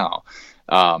getting now.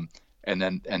 And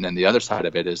then the other side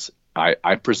of it is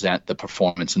I present the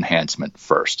performance enhancement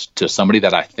first to somebody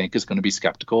that I think is going to be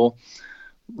skeptical,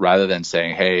 rather than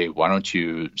saying, hey, why don't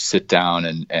you sit down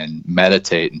and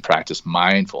meditate and practice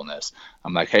mindfulness?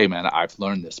 I'm like, hey, man, I've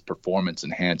learned this performance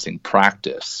enhancing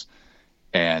practice.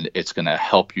 and it's going to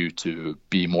help you to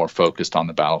be more focused on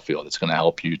the battlefield. It's going to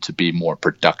help you to be more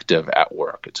productive at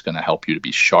work. It's going to help you to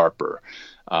be sharper.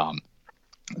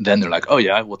 Then they're like, oh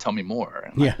yeah, well, tell me more.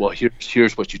 And like, well,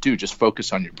 here's what you do. Just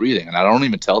focus on your breathing. And I don't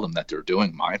even tell them that they're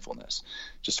doing mindfulness.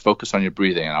 Just focus on your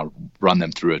breathing, and I'll run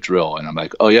them through a drill. And I'm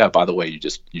like, oh yeah, by the way, you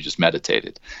just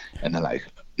meditated. And they're like,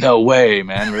 no way,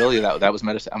 man, really? That was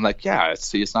meditation? I'm like, yeah.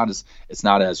 See, it's not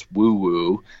as woo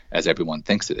woo as everyone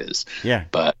thinks it is. Yeah.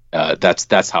 But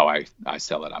that's how I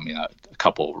sell it. I mean, a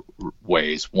couple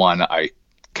ways. One, I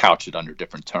couch it under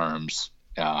different terms.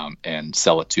 And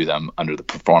sell it to them under the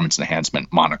performance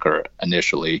enhancement moniker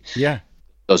initially. Yeah.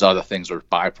 Those other things are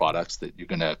byproducts that you're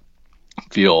going to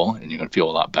feel, and you're going to feel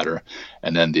a lot better.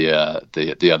 And then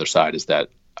the other side is that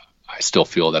I still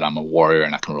feel that I'm a warrior,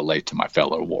 and I can relate to my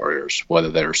fellow warriors, whether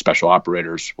they're special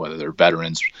operators, whether they're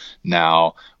veterans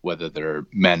now, whether they're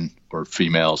men or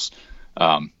females.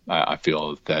 I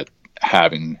feel that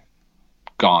having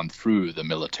gone through the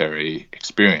military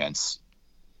experience,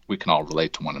 we can all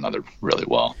relate to one another really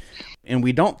well. And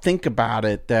we don't think about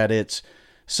it that it's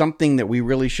something that we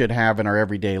really should have in our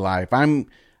everyday life.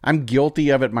 I'm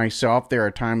guilty of it myself. There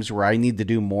are times where I need to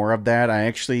do more of that. I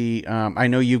actually, I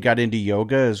know you got into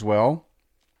yoga as well.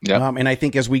 Yeah. And I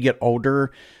think as we get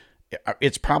older,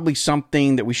 it's probably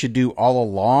something that we should do all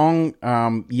along.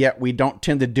 Yet we don't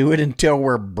tend to do it until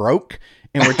we're broke.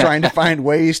 And we're trying to find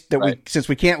ways that since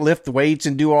we can't lift the weights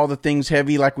and do all the things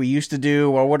heavy like we used to do,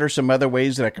 well, what are some other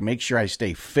ways that I can make sure I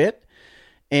stay fit?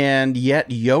 And yet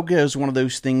yoga is one of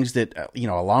those things that,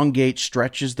 elongates,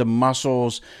 stretches the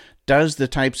muscles, does the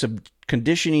types of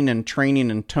conditioning and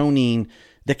training and toning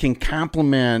that can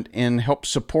complement and help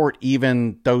support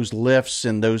even those lifts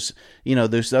and those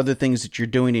other things that you're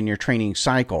doing in your training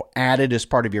cycle, added as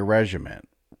part of your regimen.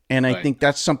 And I think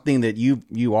that's something that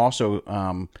you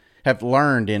also, have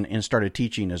learned and started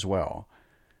teaching as well.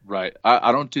 Right.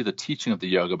 I don't do the teaching of the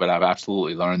yoga, but I've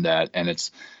absolutely learned that. And it's,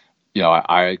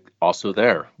 I also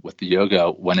there with the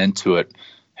yoga went into it.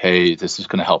 Hey, this is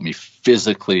going to help me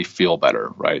physically feel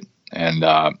better. Right.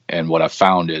 And what I've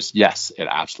found is, yes, it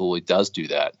absolutely does do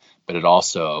that, but it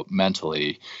also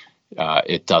mentally,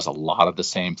 it does a lot of the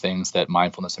same things that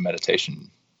mindfulness and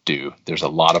meditation do. There's a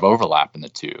lot of overlap in the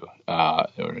two,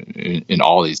 in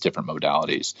all these different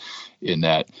modalities, in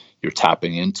that you're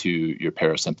tapping into your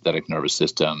parasympathetic nervous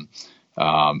system,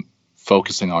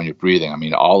 focusing on your breathing. I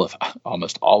mean,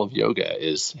 almost all of yoga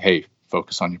is, hey,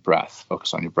 focus on your breath,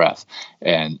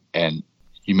 and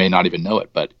you may not even know it,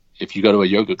 but if you go to a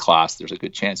yoga class, there's a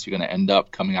good chance you're going to end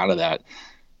up coming out of that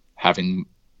having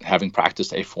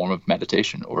practiced a form of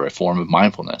meditation or a form of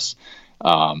mindfulness,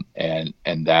 and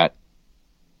that.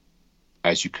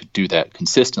 As you could do that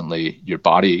consistently, your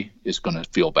body is going to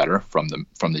feel better from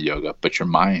the yoga, but your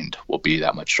mind will be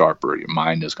that much sharper. Your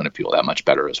mind is going to feel that much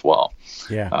better as well.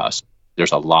 Yeah. So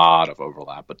there's a lot of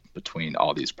overlap between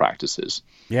all these practices.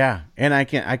 Yeah. And I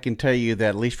can tell you that,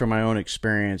 at least from my own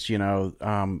experience,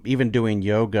 even doing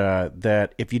yoga,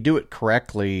 that if you do it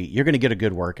correctly, you're going to get a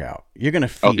good workout. You're going to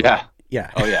feel it.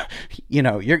 Yeah. Oh yeah.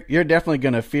 You're definitely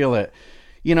going to feel it.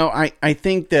 I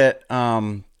think that,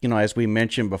 as we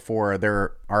mentioned before,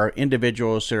 there are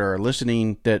individuals that are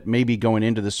listening that may be going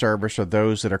into the service, or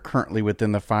those that are currently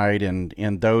within the fight,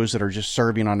 and those that are just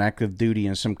serving on active duty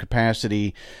in some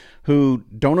capacity, who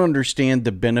don't understand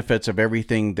the benefits of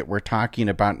everything that we're talking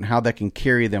about and how that can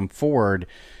carry them forward.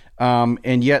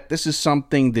 And yet this is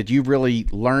something that you've really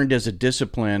learned as a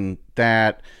discipline,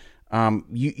 that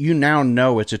you now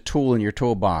know it's a tool in your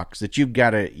toolbox that you've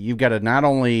got to not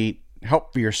only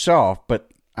help for yourself, but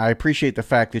I appreciate the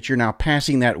fact that you're now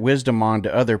passing that wisdom on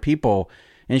to other people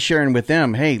and sharing with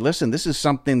them, hey, listen, this is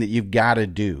something that you've got to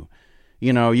do.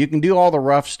 You can do all the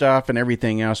rough stuff and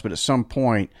everything else, but at some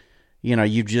point,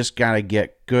 you've just got to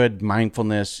get good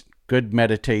mindfulness, good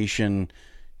meditation,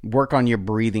 work on your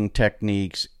breathing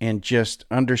techniques, and just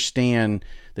understand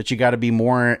that you got to be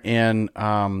more in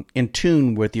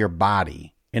tune with your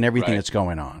body and everything that's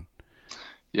going on.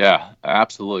 Yeah,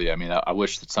 absolutely. I mean, I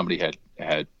wish that somebody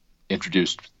had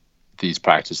introduced these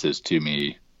practices to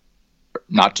me,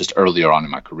 not just earlier on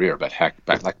in my career, but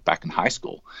back in high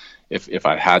school. If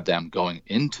I had them going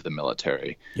into the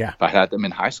military, if I had them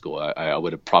in high school, I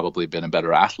would have probably been a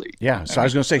better athlete. Yeah. So I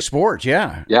was going to say sports.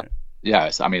 Yeah. Yeah.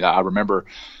 Yes. I mean, I remember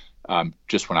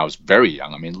just when I was very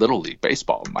young, I mean, Little League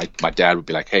baseball, my dad would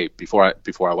be like, hey, before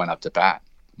I went up to bat,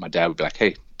 my dad would be like,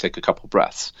 hey, take a couple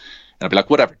breaths. And I'd be like,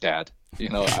 whatever, Dad.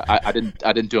 I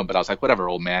didn't do them, but I was like, whatever,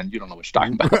 old man, you don't know what you're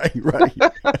talking about. Right.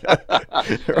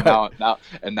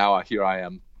 Now here I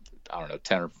am, I don't know,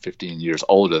 10 or 15 years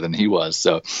older than he was.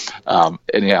 So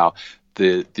anyhow,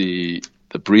 the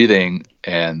breathing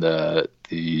and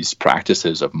these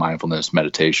practices of mindfulness,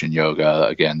 meditation, yoga,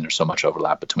 again, there's so much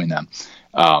overlap between them.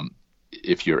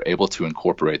 If you're able to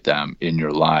incorporate them in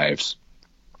your lives,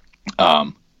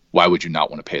 why would you not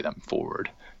want to pay them forward?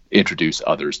 Introduce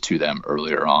others to them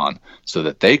earlier on so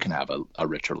that they can have a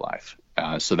richer life.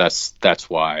 So that's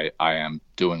why I am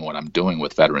doing what I'm doing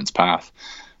with Veterans Path,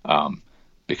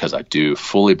 because I do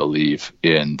fully believe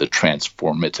in the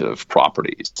transformative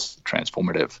properties,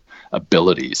 transformative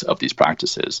abilities of these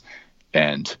practices.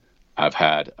 And I've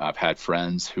had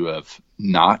friends who have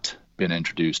not been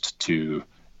introduced to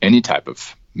any type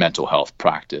of mental health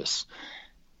practice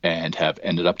and have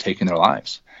ended up taking their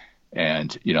lives.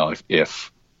 And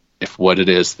if what it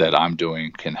is that I'm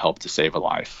doing can help to save a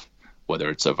life, whether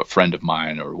it's of a friend of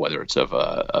mine or whether it's of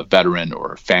a veteran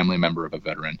or a family member of a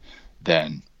veteran,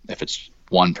 then if it's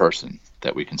one person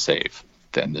that we can save,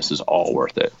 then this is all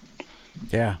worth it.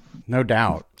 Yeah, no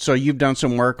doubt. So you've done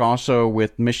some work also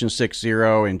with Mission 60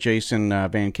 and Jason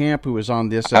Van Camp, who was on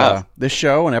this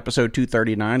show in episode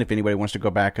 239, if anybody wants to go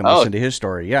back and listen to his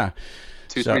story. Yeah.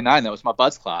 239, that was my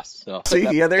buzz class. So. See,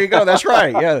 yeah, there you go. That's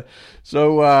right. Yeah.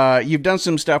 So you've done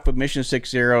some stuff with Mission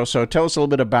 60. So tell us a little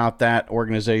bit about that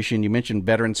organization. You mentioned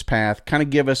Veterans Path. Kind of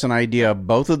give us an idea of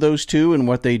both of those two and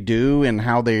what they do and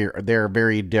how they're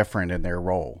very different in their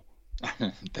role.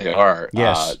 They are.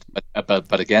 Yes.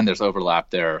 But again, there's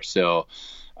overlap there. So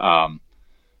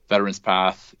Veterans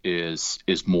Path is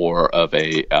more of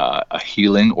a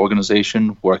healing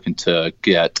organization working to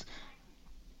get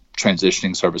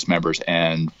transitioning service members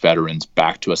and veterans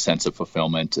back to a sense of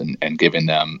fulfillment and giving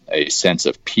them a sense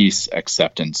of peace,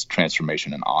 acceptance,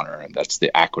 transformation, and honor. And that's the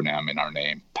acronym in our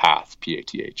name, PATH,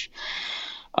 P-A-T-H.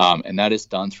 And that is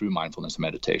done through mindfulness and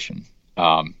meditation.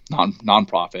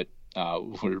 Nonprofit.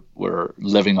 We're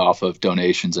living off of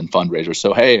donations and fundraisers.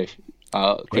 So, hey,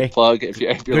 quick plug if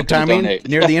you're looking to donate.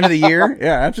 Near the end of the year.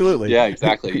 Yeah, absolutely. Yeah,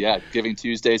 exactly. Yeah, Giving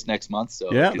Tuesdays next month.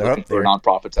 So yeah, if you're looking for a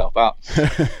nonprofit to help out.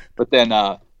 But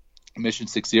then Mission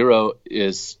 60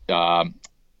 is, I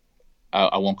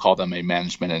won't call them a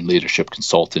management and leadership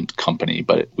consultant company,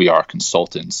 but we are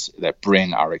consultants that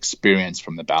bring our experience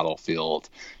from the battlefield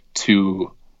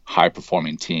to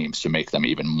high-performing teams to make them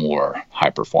even more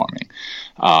high-performing.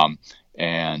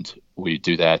 And we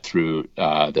do that through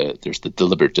there's the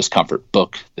Deliberate Discomfort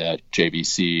book that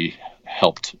JVC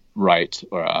helped write,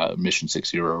 or Mission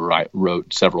 60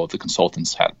 wrote. Several of the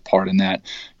consultants had part in that.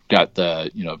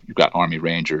 You've got Army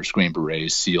Rangers, Green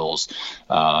Berets, SEALs,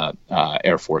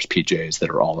 Air Force PJs that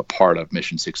are all a part of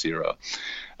Mission 60.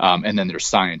 And then there's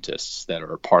scientists that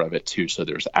are a part of it too. So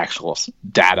there's actual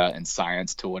data and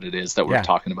science to what it is that we're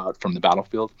talking about from the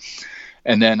battlefield.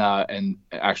 And then and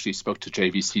actually spoke to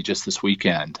JVC just this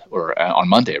weekend, or on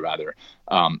Monday rather,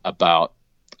 about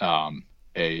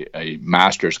a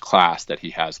master's class that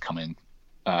he has coming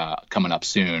up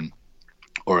soon.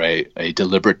 Or a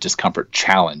deliberate discomfort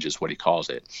challenge is what he calls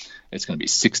it. It's going to be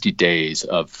 60 days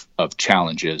of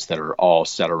challenges that are all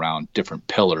set around different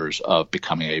pillars of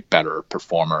becoming a better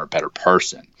performer, a better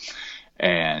person.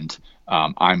 And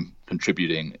I'm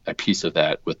contributing a piece of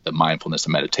that with the mindfulness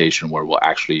and meditation, where we'll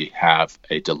actually have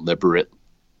a deliberate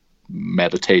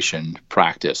meditation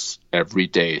practice every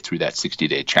day through that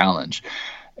 60-day challenge.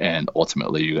 And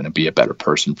ultimately, you're going to be a better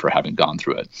person for having gone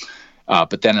through it.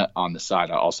 But then on the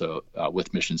side, I also,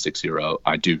 with Mission 60,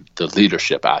 I do the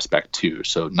leadership aspect too.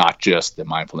 So not just the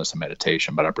mindfulness and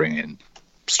meditation, but I bring in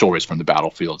stories from the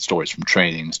battlefield, stories from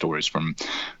training, stories from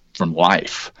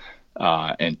life,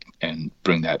 and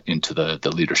bring that into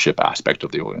the leadership aspect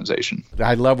of the organization.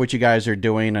 I love what you guys are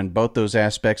doing on both those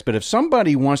aspects. But if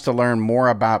somebody wants to learn more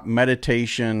about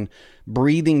meditation,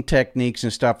 breathing techniques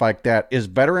and stuff like that, is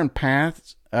Veteran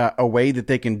Paths a way that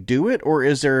they can do it, or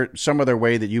is there some other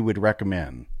way that you would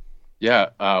recommend? Yeah,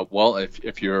 well,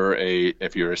 if you're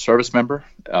a service member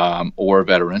or a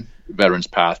veteran,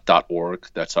 veteranspath.org,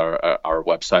 that's our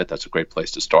website. That's a great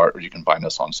place to start. Or you can find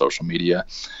us on social media.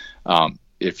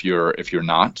 If you're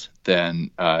not,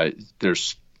 then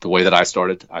there's the way that I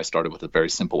started. I started with a very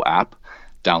simple app,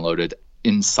 downloaded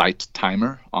Insight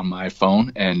Timer on my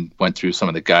phone, and went through some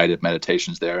of the guided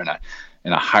meditations there.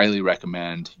 And I highly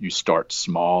recommend you start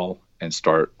small and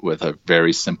start with a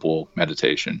very simple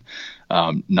meditation,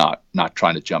 not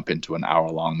trying to jump into an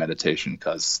hour-long meditation,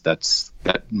 because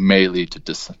that may lead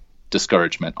to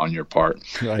discouragement on your part.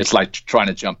 Right. It's like trying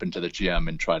to jump into the gym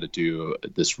and try to do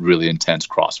this really intense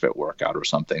CrossFit workout or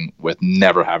something with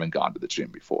never having gone to the gym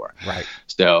before. Right.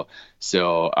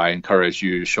 So I encourage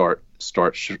you to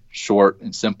start short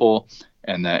and simple,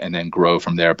 and then grow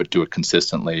from there, but do it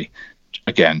consistently.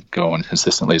 again, going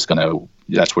consistently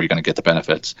that's where you're going to get the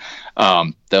benefits.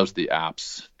 Those are the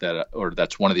apps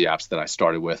that's one of the apps that I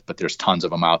started with, but there's tons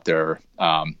of them out there.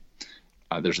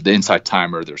 There's the Insight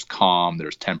Timer, there's Calm,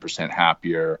 there's 10%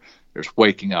 Happier, there's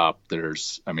Waking Up.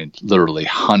 There's, literally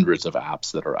hundreds of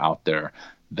apps that are out there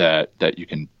that you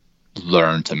can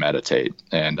learn to meditate,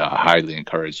 and highly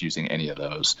encourage using any of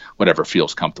those, whatever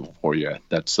feels comfortable for you.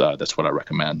 That's what I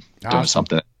recommend. Awesome. Doing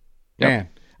something. Yep. Man,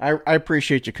 I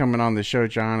appreciate you coming on the show,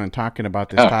 John, and talking about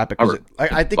this topic.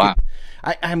 I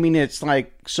think it's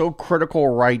like so critical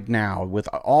right now with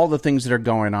all the things that are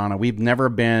going on, and we've never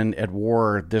been at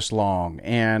war this long.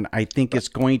 And I think it's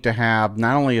going to have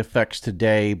not only effects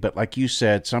today, but like you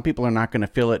said, some people are not going to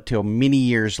feel it till many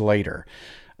years later.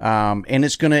 And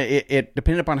it's going to,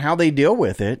 depending upon how they deal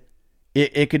with it,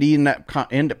 it could end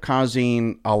up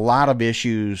causing a lot of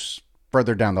issues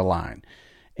further down the line.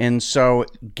 And so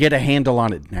get a handle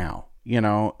on it now,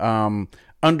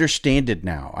 understand it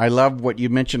now. I love what you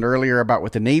mentioned earlier about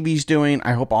what the Navy's doing.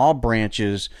 I hope all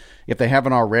branches, if they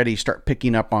haven't already, start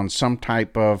picking up on some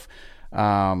type of,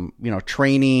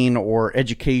 training or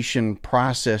education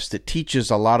process that teaches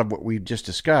a lot of what we've just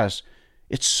discussed.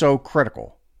 It's so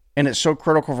critical. And it's so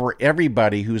critical for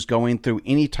everybody who's going through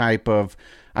any type of,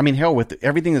 hell, with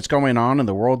everything that's going on in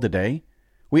the world today,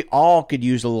 we all could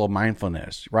use a little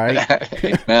mindfulness, right?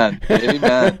 Amen.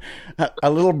 Amen. A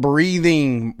little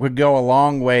breathing would go a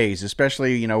long ways,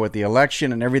 especially, with the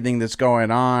election and everything that's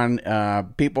going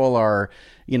on. People are,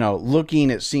 looking,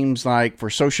 it seems like, for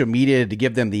social media to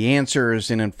give them the answers.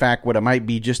 And in fact, what it might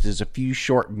be just is a few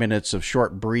short minutes of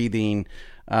short breathing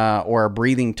or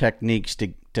breathing techniques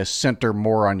to center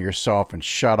more on yourself and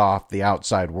shut off the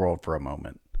outside world for a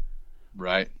moment.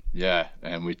 Right. Yeah.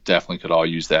 And we definitely could all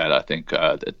use that. I think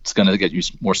it's going to get you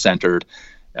more centered.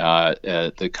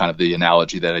 The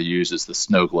analogy that I use is the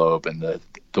snow globe, and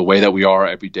the way that we are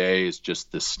every day is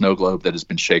just the snow globe that has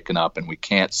been shaken up, and we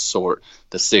can't sort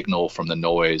the signal from the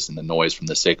noise and the noise from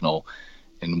the signal.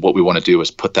 And what we want to do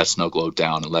is put that snow globe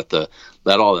down and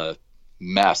let all the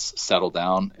mess settle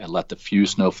down, and let the few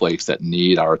snowflakes that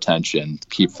need our attention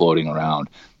keep floating around.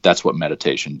 That's what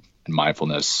meditation and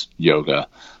mindfulness, yoga,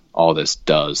 all this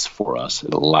does for us.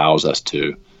 It allows us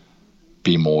to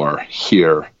be more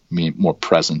here, more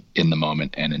present in the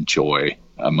moment, and enjoy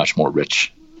a much more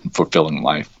rich and fulfilling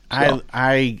life. So.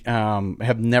 I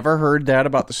have never heard that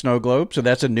about the snow globe, so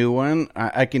that's a new one.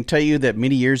 I can tell you that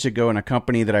many years ago in a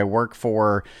company that I work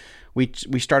for,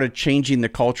 we started changing the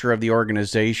culture of the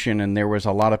organization, and there was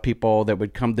a lot of people that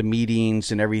would come to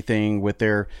meetings and everything with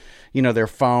their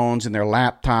phones and their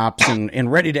laptops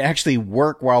and ready to actually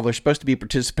work while they're supposed to be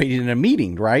participating in a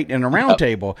meeting, right? In a round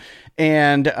table.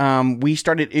 And we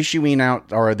started issuing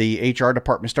out, or the HR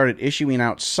department started issuing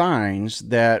out signs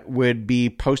that would be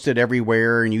posted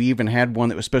everywhere. And you even had one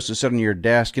that was supposed to sit on your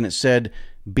desk, and it said,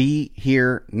 "Be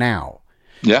here now."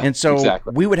 Yeah. And so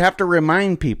exactly. We would have to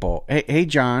remind people, hey,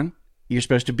 John, you're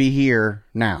supposed to be here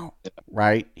now,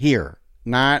 right? Here,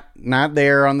 not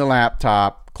there on the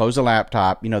laptop. Close the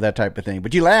laptop, that type of thing.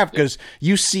 But you laugh because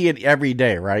you see it every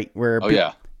day, right?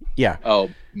 Yeah. Oh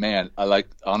man,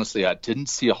 honestly, I didn't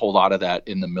see a whole lot of that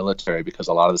in the military, because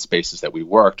a lot of the spaces that we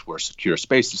worked were secure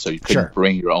spaces, so you couldn't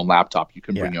bring your own laptop, you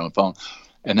couldn't bring your own phone.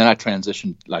 And then I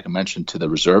transitioned, like I mentioned, to the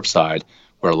reserve side,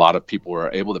 where a lot of people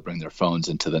were able to bring their phones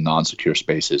into the non-secure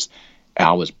spaces. And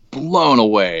I was blown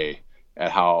away at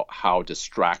how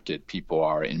distracted people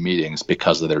are in meetings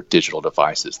because of their digital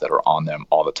devices that are on them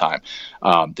all the time.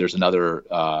 There's another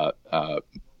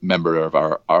member of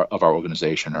our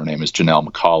organization. Her name is Janelle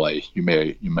McCauley. You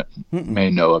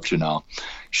may know of Janelle.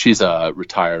 She's a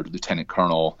retired lieutenant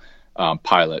colonel,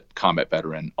 pilot, combat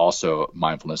veteran, also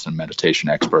mindfulness and meditation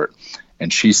expert.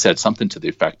 And she said something to the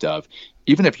effect of,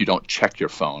 even if you don't check your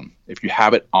phone, if you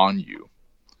have it on you,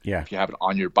 if you have it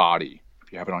on your body,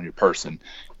 if you have it on your person,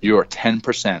 you are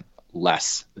 10%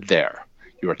 less there.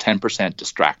 You are 10%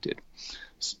 distracted.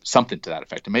 Something to that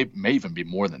effect. It may even be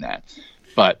more than that.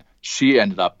 But she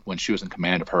ended up, when she was in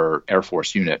command of her Air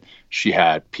Force unit, she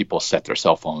had people set their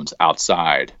cell phones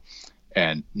outside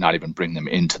and not even bring them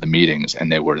into the meetings,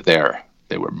 and they were there.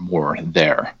 They were more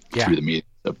there through the meeting.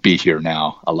 So be here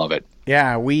now. I love it.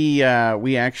 Yeah, we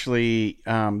actually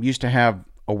used to have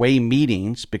away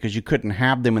meetings because you couldn't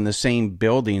have them in the same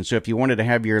building. So if you wanted to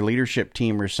have your leadership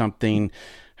team or something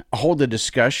hold a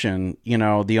discussion,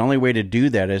 the only way to do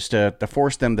that is to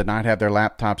force them to not have their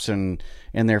laptops and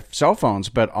their cell phones.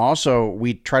 But also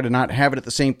we try to not have it at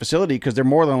the same facility, because they're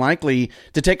more than likely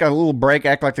to take a little break,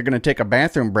 act like they're going to take a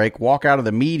bathroom break, walk out of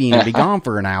the meeting and be gone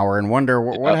for an hour and wonder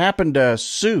what happened to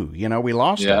Sue. We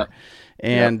lost her.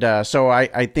 And so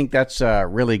I think that's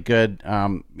really good,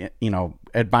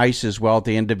 advice as well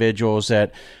to individuals,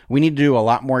 that we need to do a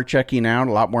lot more checking out,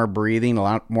 a lot more breathing, a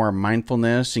lot more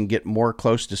mindfulness, and get more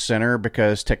close to center,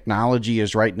 because technology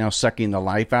is right now sucking the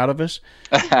life out of us.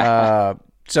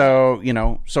 So,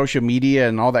 social media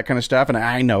and all that kind of stuff. And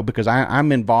I know, because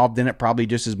I'm involved in it probably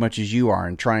just as much as you are,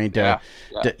 and trying to,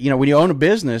 when you own a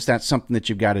business, that's something that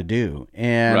you've got to do.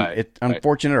 And it's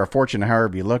unfortunate or fortunate,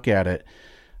 however you look at it.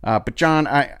 But John,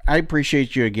 I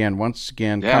appreciate you once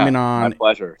again coming on. My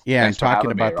pleasure. Yeah, Thanks and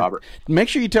talking about Robert. Make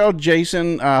sure you tell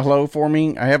Jason hello for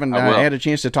me. I haven't had a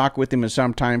chance to talk with him in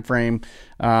some time frame.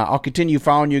 I'll continue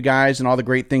following you guys and all the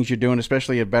great things you're doing,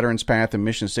 especially at Veterans Path and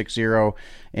Mission 60.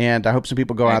 And I hope some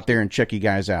people go out there and check you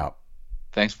guys out.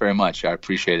 Thanks very much. I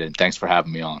appreciate it. And thanks for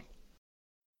having me on.